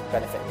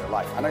benefiting their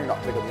life. I know you're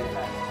not big on the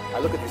internet. I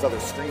look at these other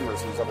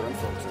streamers, these other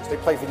influencers. They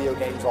play video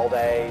games all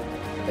day.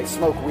 They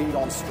smoke weed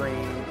on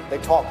stream. They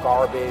talk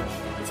garbage.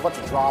 It's a bunch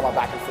of drama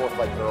back and forth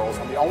like girls.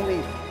 I'm the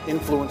only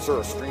influencer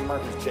or streamer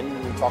who's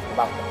genuinely talking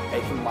about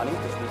making money,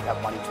 because we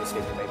have money to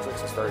escape the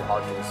matrix. It's very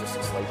hard to resist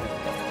enslavement.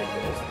 That's the thing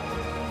it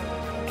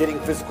is. Getting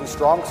physically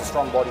strong, because a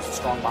strong body is a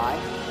strong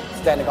mind.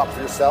 Standing up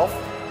for yourself.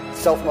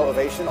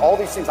 Self-motivation. All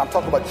these things. I'm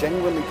talking about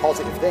genuinely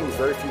positive things.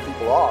 Very few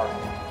people are.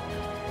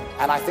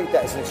 And I think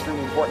that is an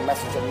extremely important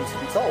message that needs to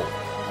be told.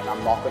 And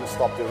I'm not going to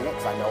stop doing it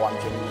because I know I'm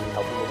genuinely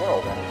helping the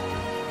world. And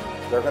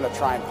they're going to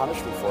try and punish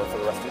me for it for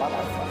the rest of my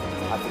life.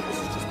 I think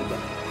this is just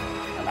beginning.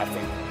 And I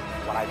think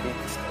when I beat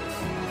this case,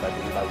 I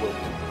believe I will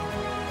beat,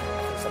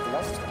 I think something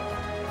else is going to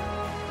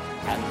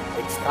happen. And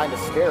it's kind of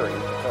scary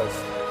because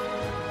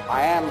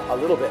I am a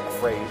little bit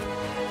afraid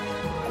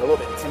and a little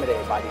bit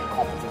intimidated by the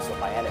incompetence of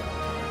my enemy.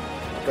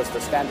 Because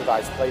the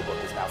standardized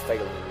playbook is now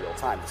failing in real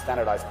time. The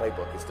standardized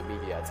playbook is the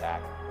media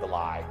attack, the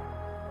lie,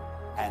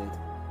 and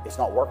it's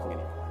not working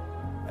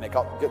anymore. And it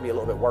got me a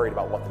little bit worried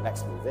about what the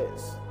next move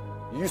is.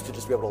 You used to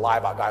just be able to lie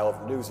about a guy all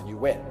over the news and you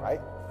win,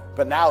 right?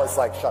 But now it's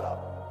like, shut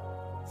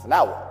up. So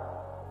now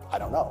what? I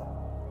don't know.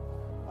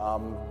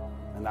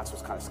 And that's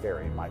what's kind of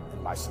scary in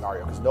my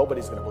scenario, because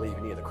nobody's going to believe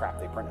any of the crap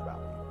they print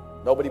about me.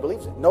 Nobody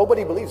believes it.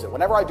 Nobody believes it.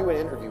 Whenever I do an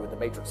interview with the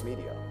Matrix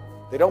media,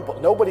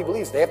 nobody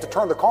believes it. They have to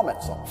turn the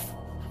comments off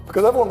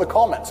because everyone in the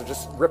comments are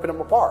just ripping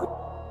them apart.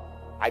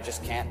 I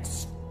just can't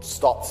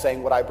stop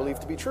saying what I believe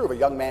to be true. If a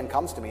young man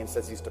comes to me and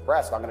says he's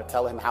depressed, I'm going to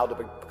tell him how to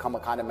become a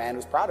kind of man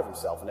who's proud of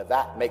himself. And if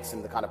that makes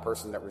him the kind of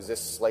person that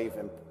resists slave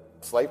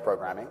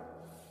programming,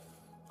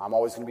 I'm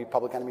always going to be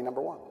public enemy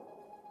number one.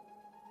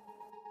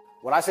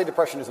 When I say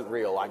depression isn't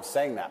real, I'm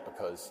saying that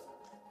because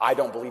I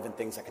don't believe in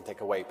things that can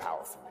take away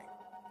power from me.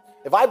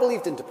 If I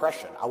believed in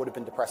depression, I would have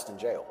been depressed in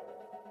jail.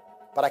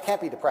 But I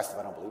can't be depressed if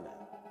I don't believe in it.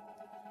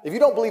 If you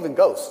don't believe in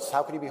ghosts,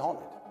 how can you be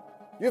haunted?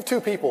 You have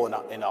two people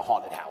in a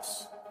haunted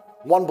house.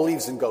 One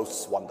believes in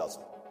ghosts, one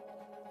doesn't.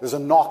 There's a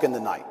knock in the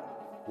night.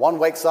 One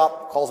wakes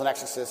up, calls an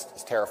exorcist,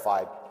 is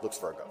terrified, looks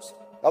for a ghost.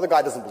 The other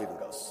guy doesn't believe in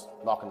ghosts.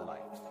 Knock in the night,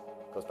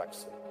 goes back to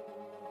sleep.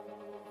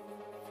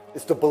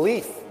 It's the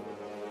belief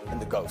in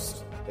the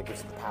ghost that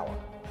gives it the power.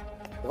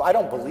 If I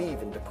don't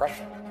believe in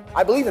depression,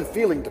 I believe in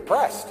feeling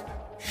depressed.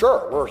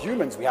 Sure, we're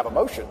humans, we have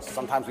emotions.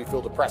 Sometimes we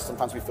feel depressed,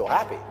 sometimes we feel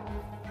happy.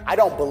 I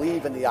don't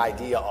believe in the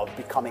idea of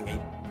becoming a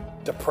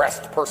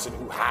depressed person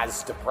who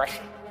has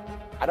depression.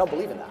 I don't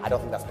believe in that. I don't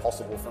think that's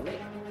possible for me.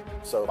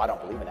 So if I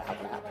don't believe in it, how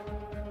can it happen?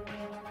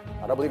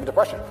 I don't believe in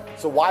depression.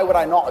 So why would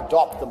I not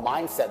adopt the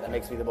mindset that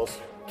makes me the most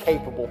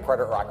capable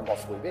predator I can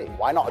possibly be?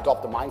 Why not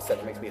adopt the mindset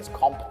that makes me as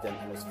competent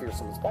and as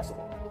fearsome as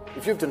possible?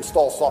 If you have to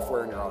install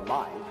software in your own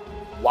mind,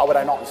 why would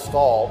I not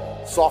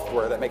install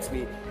software that makes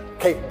me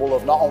capable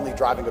of not only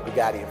driving a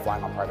Bugatti and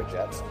flying on private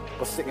jets,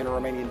 but sitting in a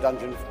Romanian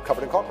dungeon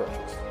covered in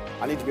cockroaches?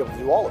 I need to be able to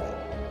do all of it.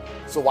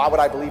 So why would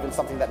I believe in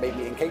something that made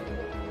me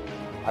incapable?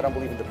 I don't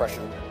believe in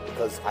depression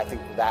because I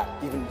think that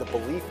even the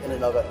belief in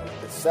and of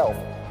itself,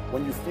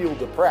 when you feel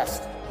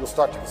depressed, you'll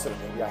start to consider,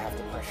 maybe I have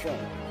depression.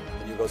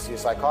 Then you go see a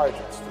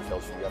psychiatrist who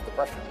tells you have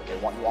depression, but they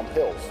want you on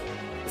pills.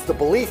 It's the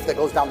belief that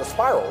goes down the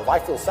spiral. If I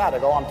feel sad, I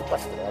go, I'm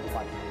depressed today, I'll be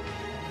fine.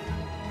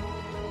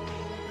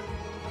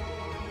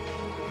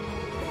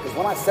 Because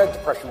when I said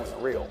depression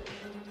wasn't real,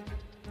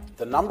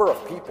 the number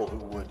of people who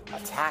would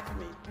attack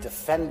me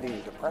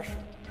defending depression,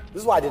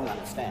 this is why I didn't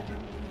understand.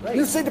 Right.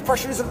 You say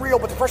depression isn't real,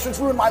 but depression's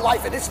ruined my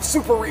life, and it's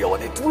super real,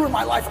 and it ruined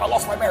my life, and I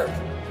lost my marriage.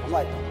 I'm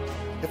like,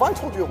 if I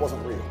told you it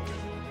wasn't real,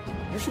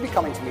 you should be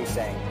coming to me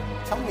saying,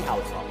 tell me how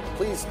it's not real.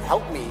 Please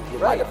help me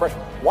with my depression.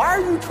 Why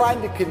are you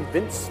trying to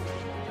convince me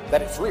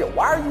that it's real?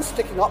 Why are you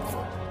sticking up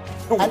for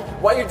it? And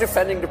why are you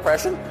defending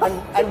depression?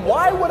 And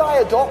why would I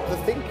adopt the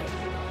thinking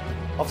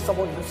of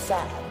someone who's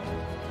sad?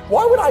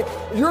 Why would I?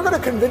 You're going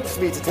to convince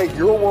me to take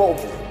your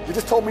worldview. You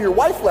just told me your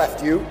wife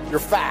left you, you're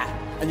fat,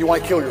 and you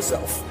want to kill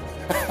yourself.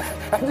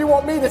 And you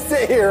want me to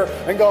sit here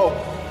and go,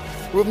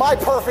 with my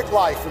perfect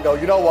life, and go,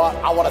 you know what?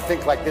 I want to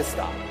think like this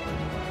guy.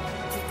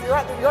 You're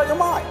out your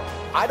mind.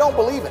 I don't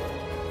believe in it.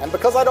 And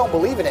because I don't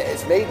believe in it,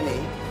 it's made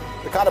me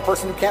the kind of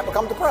person who can't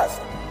become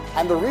depressed.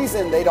 And the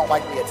reason they don't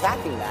like me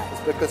attacking that is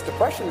because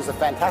depression is a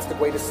fantastic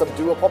way to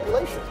subdue a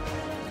population,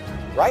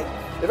 right?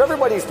 If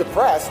everybody's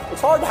depressed, it's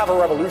hard to have a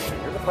revolution.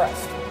 You're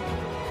depressed.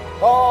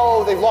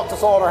 Oh, they've locked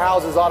us all in our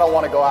houses. I don't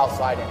want to go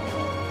outside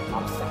anymore.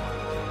 I'm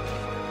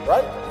sad,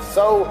 right?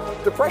 So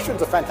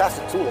depression's a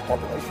fantastic tool of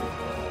population.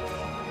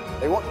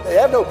 They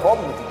have no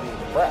problem with you being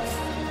depressed.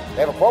 They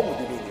have a problem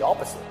with you being the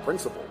opposite,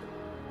 principled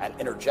and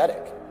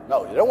energetic.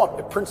 No, they don't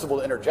want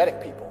principled,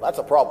 energetic people. That's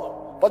a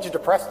problem. A bunch of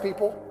depressed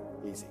people,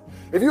 easy.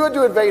 If you had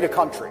to invade a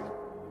country,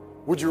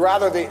 would you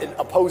rather the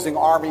opposing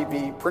army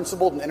be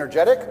principled and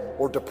energetic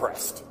or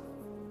depressed?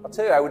 I'll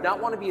tell you, I would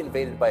not want to be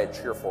invaded by a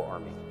cheerful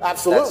army.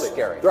 Absolutely. That's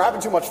scary. They're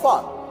having too much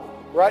fun,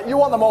 right? You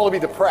want them all to be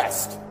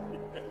depressed.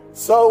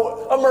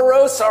 So a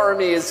morose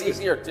army is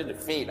easier to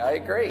defeat. I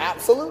agree.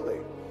 Absolutely.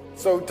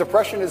 So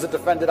depression is a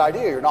defended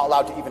idea. You're not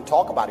allowed to even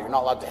talk about it. You're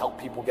not allowed to help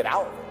people get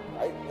out of it,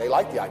 right? They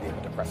like the idea of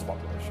a depressed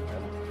population.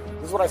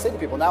 This is what I say to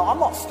people. Now, I'm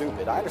not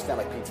stupid. I understand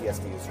like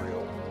PTSD is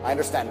real. I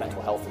understand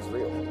mental health is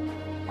real.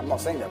 I'm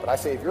not saying that, but I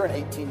say if you're an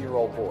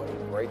 18-year-old boy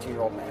or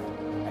 18-year-old man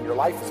and your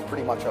life is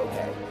pretty much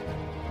okay,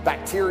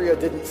 bacteria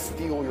didn't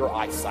steal your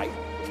eyesight,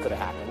 which could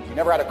have happened. You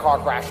never had a car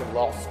crash and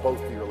lost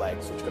both of your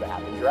legs, which could have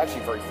happened. You're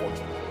actually very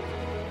fortunate.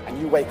 And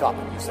you wake up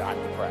and you say, I'm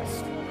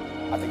depressed.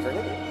 I think you're an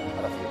idiot.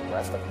 I don't think you're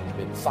depressed. I think you've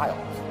been silent.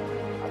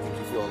 I think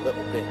you feel a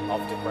little bit of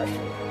depression,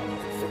 and you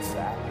can fix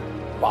that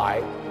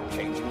by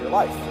changing your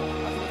life. I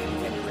think if you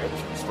became rich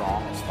and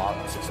strong and smart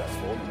and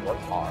successful, and you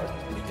worked hard,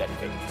 and you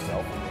dedicated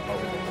yourself, and you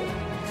motivated,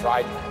 you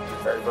tried your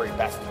very, very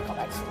best to become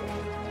excellent,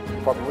 you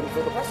probably wouldn't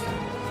feel depressed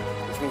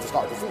anymore, which means it's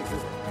not a disease,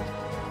 is it?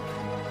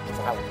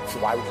 So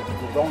why would you?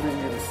 The only reason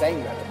you're even saying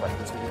you have depression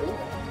is because you believe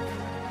in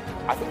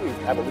it. I think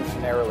we've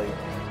evolutionarily,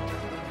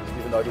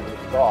 even though I do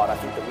believe in God, I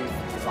think that we've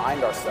designed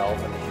ourselves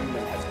and the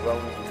human has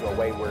grown into a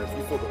way where if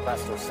you feel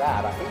depressed or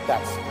sad, I think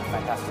that's a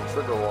fantastic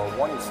trigger or a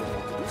warning signal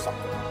to do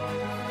something.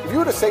 If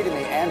you were to say to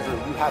me, Andrew,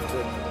 you have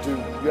to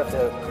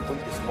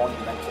complete this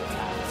monumental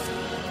task.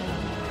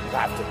 You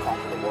have to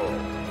conquer the world.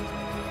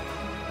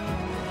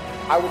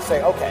 I would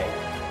say, okay,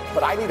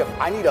 but I need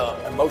a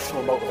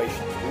emotional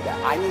motivation to do that.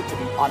 I need to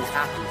be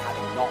unhappy having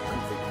not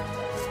completed the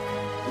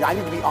task. I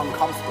need to be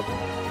uncomfortable,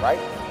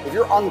 right? If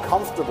you're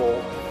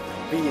uncomfortable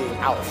being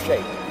out of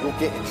shape, you'll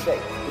get in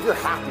shape. If you're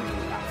happy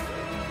being out of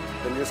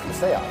shape, then you're just going to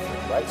stay out of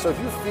shape, right? So if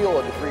you feel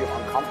a degree of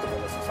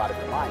uncomfortableness inside of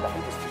your mind, I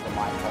think it's just your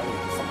mind telling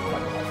you something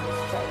like that needs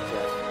to change.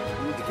 Yes.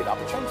 You need to get up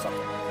and change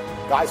something.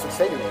 Guys would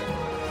say to me,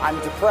 I'm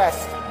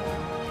depressed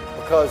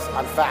because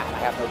I'm fat and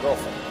I have no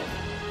girlfriend.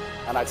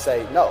 And I'd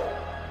say, no,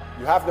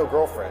 you have no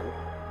girlfriend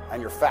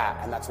and you're fat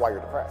and that's why you're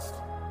depressed.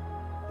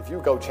 If you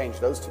go change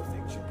those two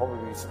things, you'd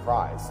probably be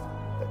surprised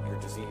that your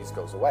disease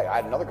goes away. I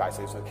had another guy say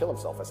he was going to kill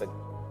himself. I said,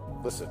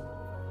 listen,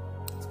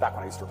 it's back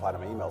when I used to reply to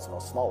my emails when I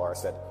was smaller. I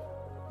said,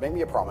 make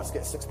me a promise,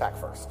 get a six-pack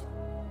first.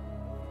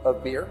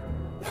 Of beer?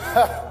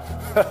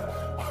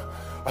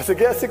 I said,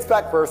 get a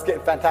six-pack first, get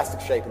in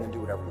fantastic shape, and then do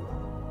whatever you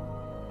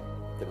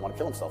want. Didn't want to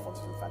kill himself once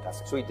he was in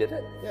fantastic shape. So he did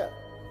it? Yeah.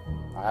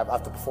 I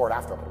have the before and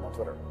after. I put him on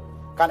Twitter.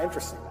 Kind of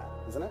interesting,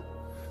 that, isn't it?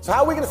 So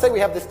how are we going to say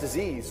we have this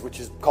disease, which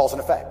is cause and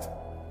effect?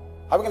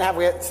 How are we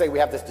going to say we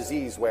have this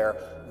disease where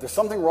there's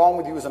something wrong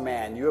with you as a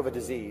man, you have a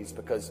disease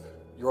because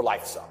your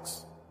life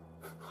sucks?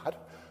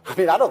 I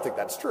mean, I don't think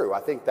that's true. I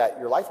think that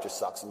your life just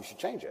sucks and you should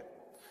change it.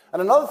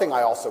 And another thing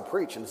I also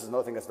preach, and this is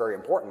another thing that's very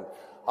important,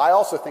 I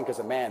also think as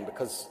a man,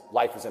 because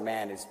life as a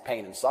man is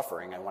pain and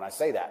suffering, and when I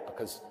say that,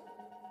 because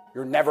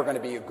you're never going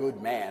to be a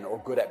good man or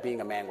good at being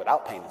a man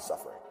without pain and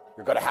suffering.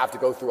 You're going to have to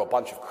go through a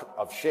bunch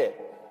of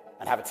shit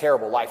and have a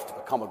terrible life to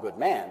become a good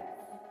man.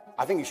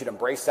 I think you should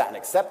embrace that and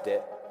accept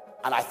it.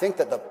 And I think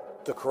that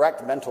the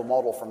correct mental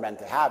model for men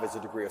to have is a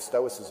degree of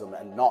stoicism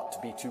and not to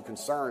be too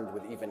concerned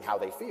with even how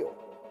they feel.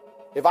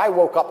 If I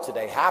woke up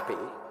today happy,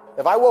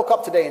 I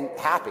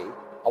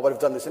would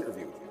have done this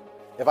interview with you.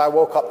 If I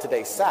woke up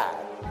today sad,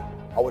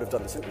 I would have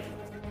done this interview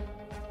with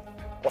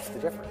you. What's the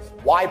difference?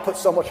 Why put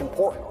so much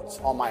importance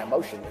on my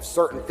emotion if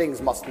certain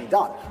things must be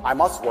done? I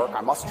must work, I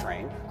must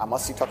train, I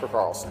must see Tucker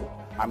Carlson,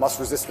 I must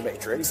resist the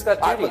Matrix. You've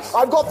got duties.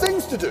 I've got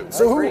things to do.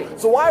 So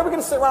why are we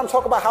going to sit around and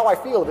talk about how I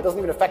feel if it doesn't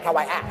even affect how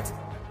I act?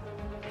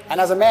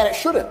 And as a man, it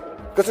shouldn't,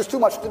 because there's too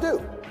much to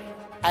do.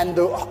 And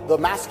the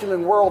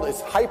masculine world is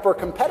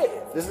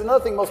hyper-competitive. This is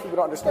another thing most people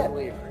don't understand.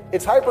 Totally.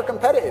 It's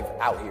hyper-competitive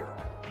out here.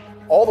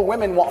 All the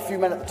women want a few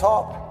men at the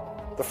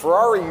top. The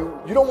Ferrari,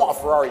 you don't want a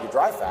Ferrari to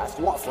drive fast.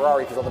 You want a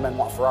Ferrari because other men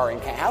want a Ferrari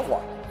and can't have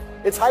one.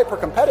 It's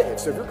hyper-competitive.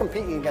 So if you're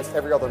competing against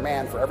every other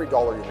man for every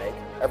dollar you make,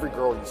 every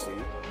girl you see,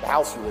 the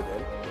house you live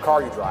in, the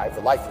car you drive,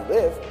 the life you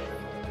live,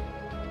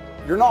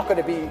 you're not going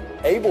to be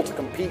able to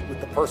compete with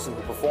the person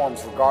who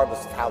performs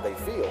regardless of how they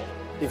feel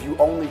if you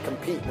only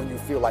compete when you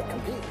feel like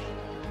competing.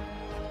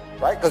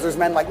 Right? Because there's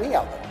men like me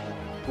out there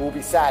who will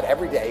be sad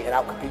every day and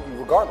outcompete you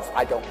regardless.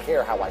 I don't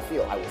care how I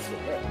feel. I will still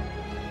win.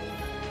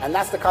 And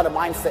that's the kind of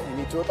mindset you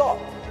need to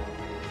adopt.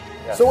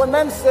 Yes. So when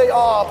men say,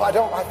 oh,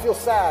 I feel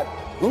sad,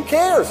 who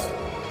cares?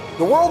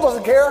 The world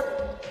doesn't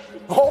care.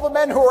 All the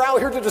men who are out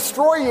here to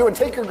destroy you and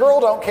take your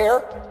girl don't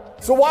care.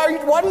 So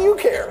why do you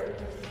care?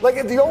 Like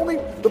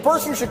the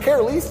person who should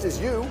care least is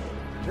you.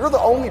 You're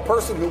the only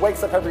person who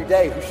wakes up every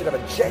day who should have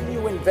a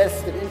genuine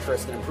vested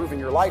interest in improving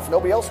your life.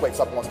 Nobody else wakes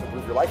up and wants to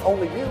improve your life,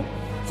 only you.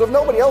 So if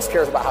nobody else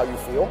cares about how you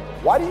feel,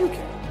 why do you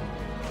care?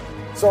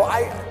 So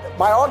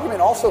my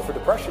argument also for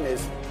depression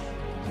is,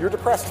 you're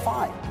depressed,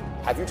 fine.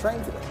 Have you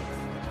trained today?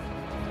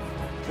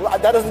 Well,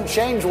 that doesn't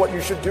change what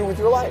you should do with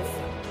your life,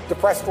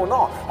 depressed or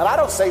not. And I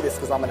don't say this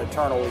because I'm an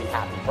eternally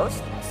happy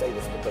person. I say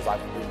this because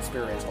I've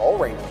experienced all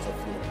ranges of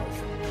human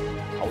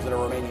emotion. I was in a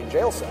Romanian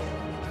jail cell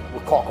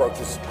with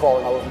cockroaches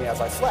crawling all over me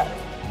as I slept.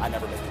 I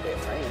never missed a day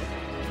of training.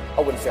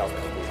 I wouldn't say I was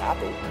particularly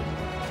happy.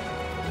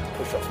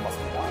 Push-ups must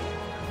be done.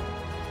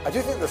 I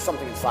do think there's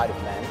something inside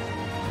of men,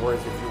 whereas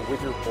if you're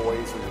with your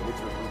boys and you're with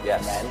your group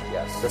of men,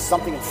 there's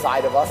something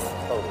inside of us,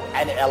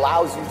 and it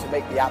allows you to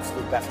make the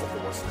absolute best of the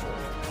worst situation.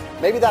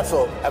 Maybe that's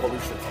an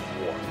evolution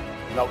from war.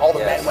 You know, all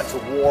the men went to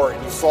war,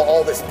 and you saw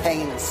all this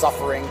pain and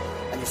suffering,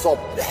 and you saw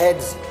the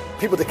heads,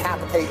 people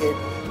decapitated,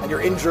 and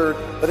you're injured,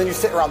 but then you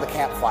sit around the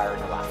campfire and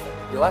you're laughing.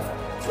 You're laughing.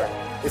 That's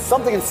right. It's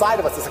something inside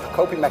of us. It's like a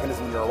coping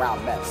mechanism when you're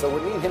around men. So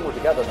when me and him were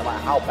together, no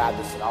matter how bad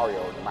the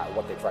scenario, or no matter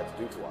what they tried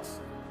to do to us,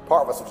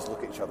 part of us would just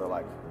look at each other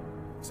like,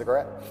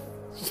 cigarette?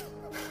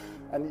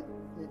 And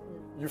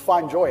you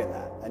find joy in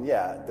that. And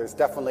yeah, there's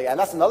definitely, and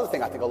that's another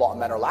thing I think a lot of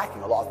men are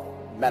lacking. A lot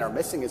of men are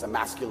missing is a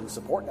masculine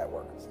support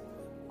network.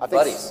 I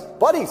think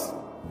Buddies.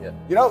 Yeah.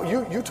 You know,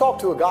 you talk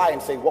to a guy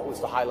and say, what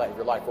was the highlight of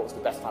your life? What was the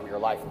best time of your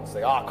life? And he'll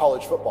say,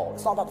 college football.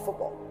 It's not about the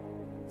football.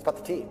 It's about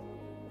the team.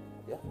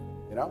 Yeah.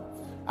 You know?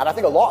 And I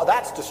think a lot of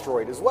that's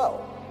destroyed as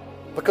well.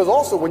 Because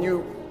also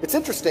it's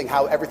interesting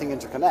how everything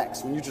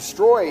interconnects. When you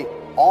destroy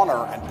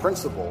honor and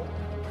principle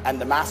and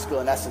the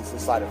masculine essence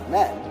inside of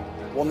men,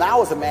 well,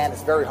 now as a man,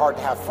 it's very hard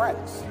to have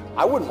friends.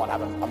 I wouldn't want to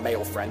have a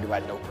male friend who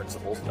had no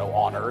principles, no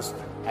honors,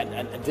 and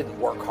didn't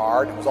work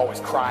hard and was always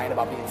crying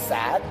about being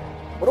sad.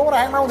 What do I want to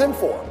hang around with him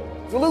for?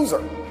 He's a loser,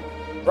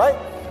 right?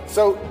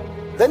 So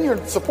then your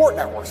support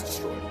network's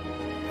destroyed.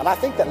 And I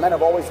think that men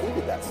have always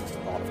needed that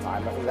system a lot of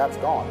time. I think that's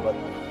gone, but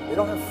they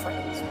don't have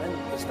friends. Men,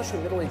 especially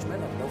middle-aged men,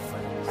 have no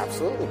friends.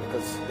 Absolutely,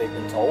 because they've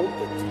been told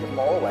to give them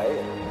all away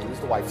and do as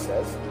the wife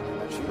says,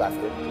 and she left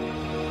it.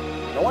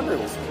 No wonder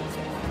he was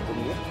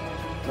didn't you?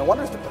 No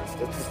wonder he's depressed.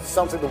 It just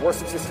sounds like the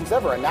worst existence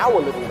ever. And now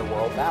we're living in a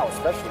world now,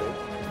 especially,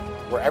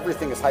 where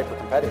everything is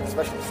hyper-competitive,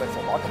 especially the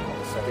sexual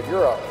marketplace. Like if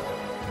you're a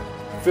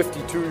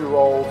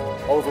 52-year-old,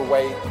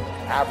 overweight,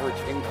 average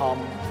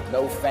income,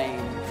 no fame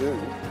dude,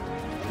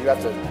 and you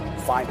have to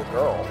find a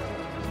girl,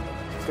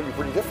 it's going to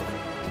be pretty difficult.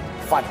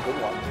 Find a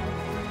good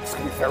one. It's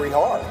going to be very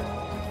hard.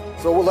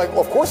 So we're like,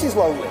 well, of course he's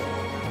lonely.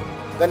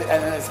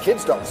 And his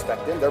kids don't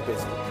respect him. They're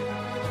busy.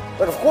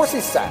 Like, of course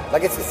he's sad.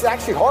 Like, it's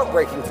actually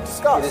heartbreaking to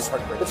discuss. It is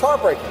heartbreaking. It's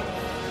heartbreaking.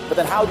 But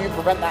then how do you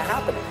prevent that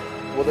happening?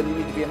 Well, then you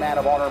need to be a man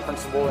of honor and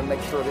principle and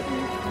make sure that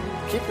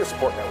you keep your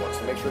support networks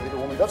and make sure that your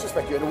woman does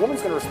respect you. And a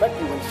woman's going to respect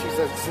you when she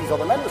sees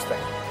other men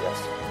respect you. Yes.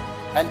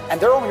 And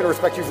they're only going to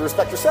respect you if you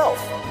respect yourself.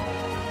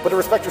 But to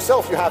respect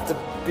yourself, you have to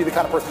be the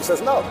kind of person who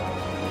says no.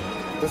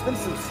 There's been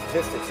some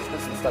statistics, there's been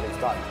some studies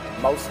done.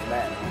 Most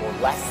men, or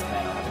less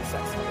men, are having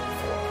sex than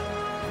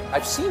before.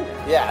 I've seen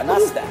it. Yeah, and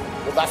that's that.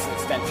 Well, that's an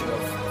extension of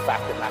the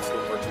fact that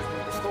masculine virtue is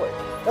being destroyed.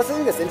 That's the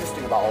thing that's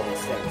interesting about all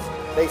these things.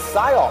 They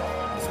psyop,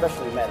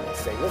 especially men, they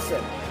say,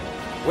 listen,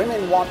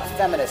 women want a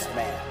feminist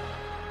man.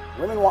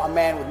 Women want a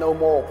man with no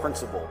moral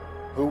principle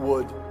who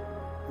would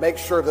make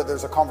sure that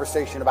there's a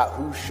conversation about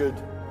who should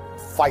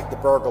fight the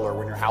burglar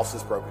when your house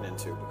is broken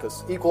into,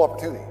 because equal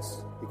opportunities,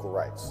 equal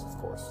rights, of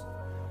course.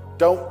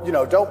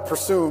 Don't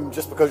presume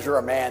just because you're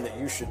a man that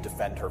you should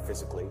defend her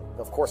physically.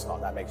 Of course not.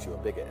 That makes you a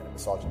bigot and a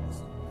misogynist.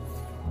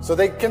 So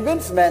they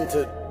convince men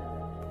to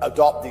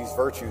adopt these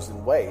virtues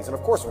in ways, and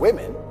of course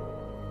women,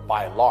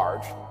 by and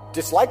large,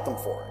 dislike them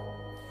for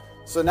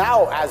it. So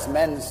now as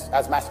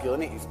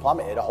masculinity is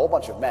plummeted, a whole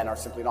bunch of men are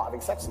simply not having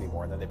sex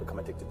anymore, and then they become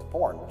addicted to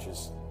porn, which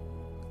is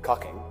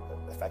cucking,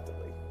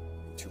 effectively.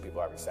 Two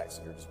people are having sex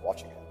and you're just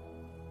watching it.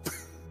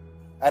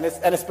 And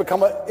it's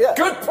become a, yeah.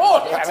 Good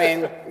point. I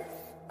mean,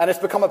 and it's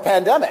become a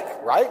pandemic,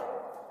 right?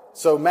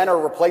 So men are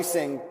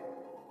replacing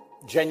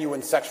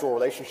genuine sexual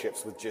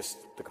relationships with just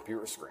the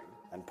computer screen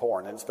and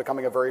porn, and it's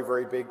becoming a very,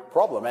 very big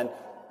problem. And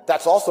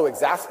that's also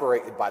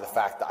exasperated by the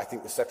fact that I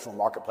think the sexual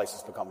marketplace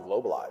has become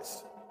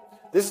globalized.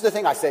 This is the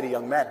thing I say to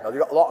young men. A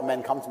lot of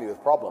men come to me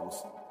with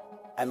problems,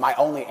 and my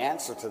only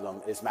answer to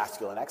them is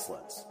masculine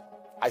excellence.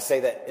 I say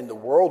that in the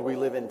world we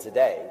live in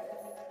today,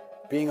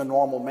 being a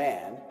normal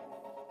man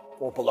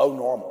or below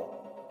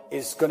normal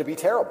is going to be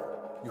terrible.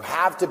 You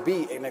have to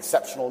be an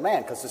exceptional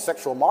man, because the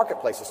sexual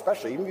marketplace,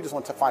 especially, even if you just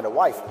want to find a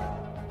wife,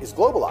 is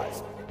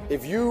globalized.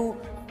 If you,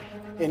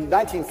 in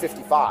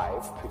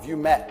 1955, if you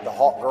met the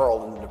hot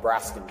girl in the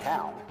Nebraskan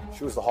town,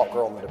 she was the hot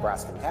girl in the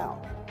Nebraskan town.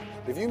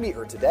 If you meet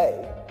her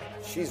today,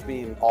 she's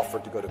being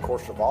offered to go to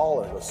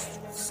Courchevel and go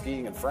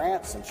skiing in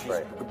France, and she's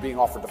being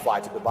offered to fly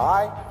to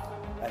Dubai.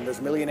 And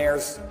there's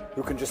millionaires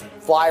who can just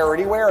fly her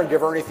anywhere and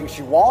give her anything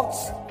she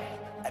wants.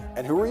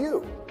 And who are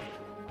you?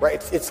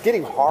 Right? It's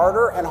getting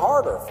harder and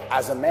harder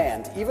as a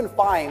man to even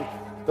find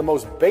the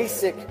most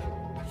basic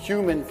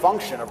human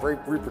function of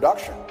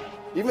reproduction.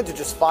 Even to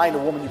just find a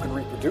woman you can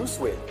reproduce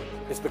with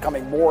is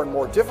becoming more and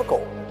more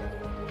difficult.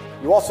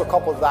 You also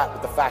couple that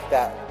with the fact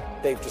that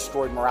they've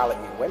destroyed morality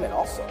in women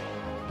also.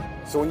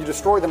 So when you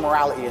destroy the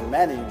morality in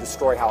men and you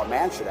destroy how a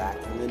man should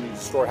act, and then you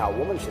destroy how a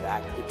woman should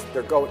act,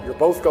 you're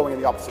both going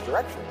in the opposite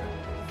direction.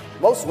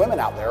 Most women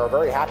out there are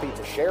very happy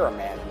to share a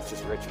man who's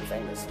just rich and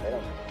famous. They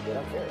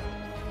don't care.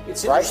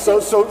 It's right? So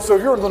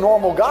if you're the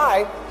normal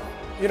guy,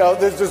 you know,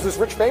 there's this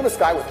rich famous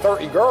guy with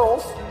 30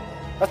 girls.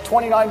 That's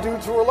 29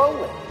 dudes who are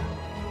lonely.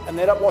 And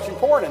they end up watching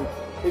porn. And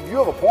if you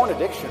have a porn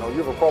addiction or you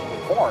have a problem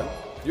with porn,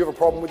 you have a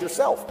problem with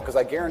yourself. Because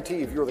I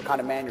guarantee if you're the kind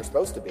of man you're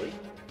supposed to be,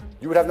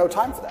 you would have no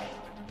time for that.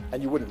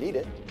 And you wouldn't need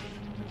it.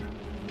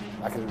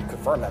 I can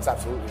confirm that's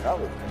absolutely not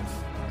the case.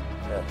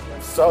 Yeah.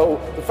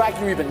 So the fact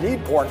you even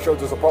need porn shows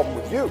there's a problem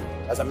with you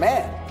as a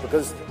man.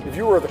 Because if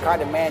you were the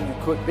kind of man you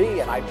could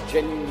be, and I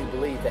genuinely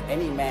believe that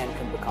any man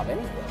can become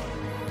anything,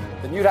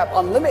 then you'd have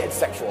unlimited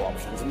sexual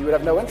options and you would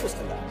have no interest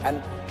in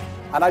that.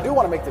 And I do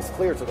want to make this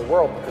clear to the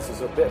world, because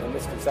there's a bit of a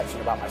misconception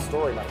about my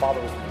story. My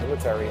father was in the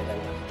military, and then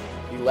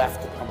he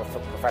left to become a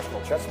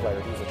professional chess player.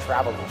 He was a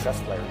traveling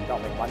chess player. You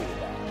don't make money with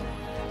that.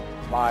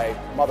 My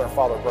mother and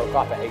father broke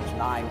up at age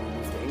 9. We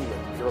moved to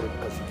England purely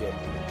because you get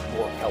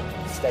more help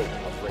from the state.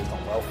 I was raised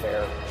on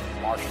welfare,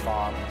 Marsh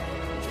Farm,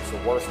 which is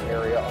the worst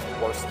area of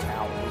the worst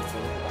town we moved to,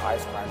 the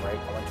highest crime rate.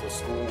 I went to a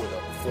school with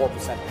a 4%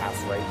 pass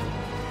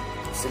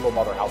rate, single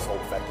mother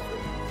household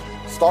effectively.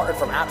 Started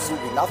from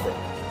absolutely nothing.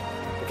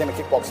 Became a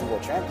kickboxing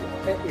world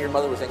champion. Your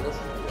mother was English?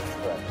 Yes,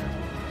 correct.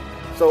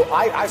 So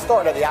I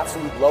started at the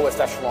absolute lowest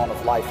echelon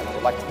of life, and I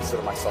would like to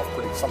consider myself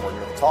pretty somewhere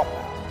near the top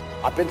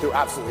now. I've been through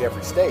absolutely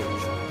every stage.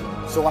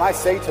 So when I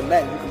say to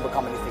men, you can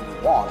become anything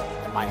you want,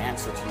 and my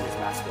answer to you is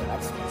masculine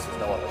excellence, there's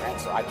no other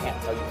answer. I can't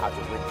tell you how to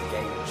rig the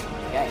game and cheat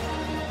the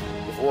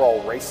game. If we're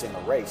all racing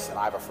a race, and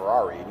I have a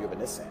Ferrari and you have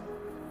a Nissan,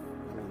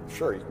 I mean,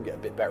 sure, you can get a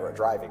bit better at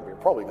driving, but you're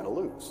probably going to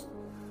lose.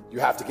 You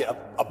have to get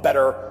a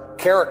better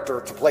character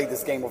to play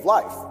this game of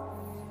life.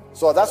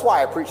 So that's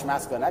why I preach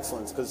masculine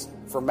excellence, because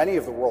for many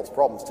of the world's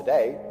problems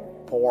today,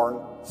 porn,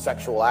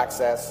 sexual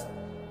access,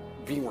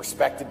 being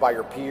respected by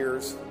your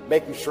peers,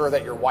 making sure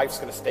that your wife's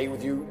going to stay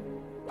with you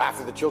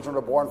after the children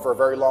are born for a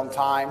very long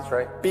time,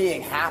 right,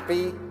 being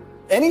happy,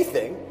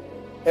 anything,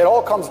 it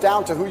all comes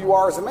down to who you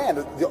are as a man.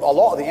 The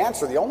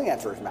only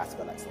answer is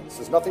masculine excellence.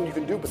 There's nothing you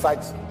can do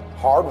besides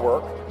hard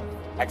work,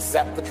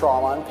 accept the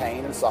trauma and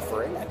pain and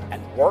suffering,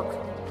 and work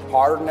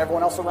harder than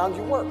everyone else around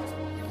you worked.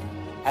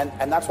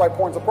 And that's why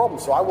porn's a problem.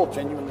 So I will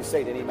genuinely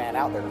say to any man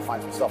out there who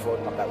finds himself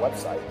loading up that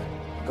website,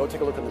 go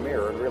take a look in the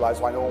mirror and realize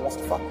why no one wants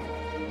to fuck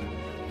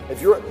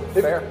you.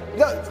 Fair.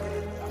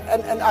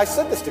 And I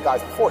said this to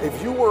guys before,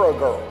 if you were a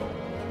girl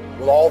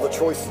with all the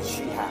choices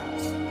she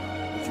has,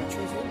 would you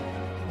choose me?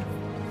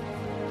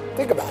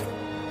 Think about it.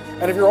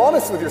 And if you're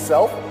honest with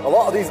yourself, a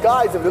lot of these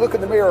guys, if they look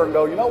in the mirror and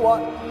go, you know what?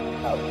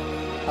 No,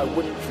 I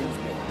wouldn't choose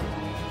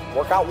me.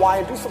 Work out why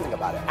and do something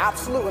about it.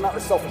 Absolutely not for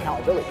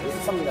self-accountability. This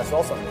is something that's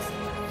also missing.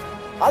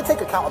 I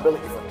take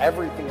accountability for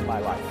everything in my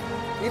life.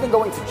 Even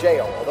going to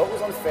jail, although it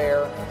was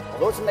unfair,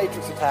 although it's a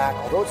matrix attack,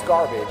 although it's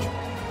garbage,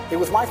 it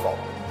was my fault.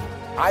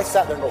 I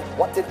sat there and go,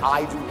 what did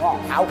I do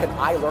wrong? How can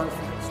I learn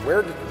from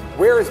this?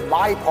 Where is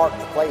my part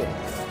to play in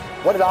this?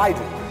 What did I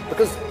do?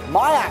 Because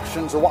my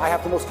actions are what I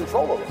have the most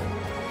control over.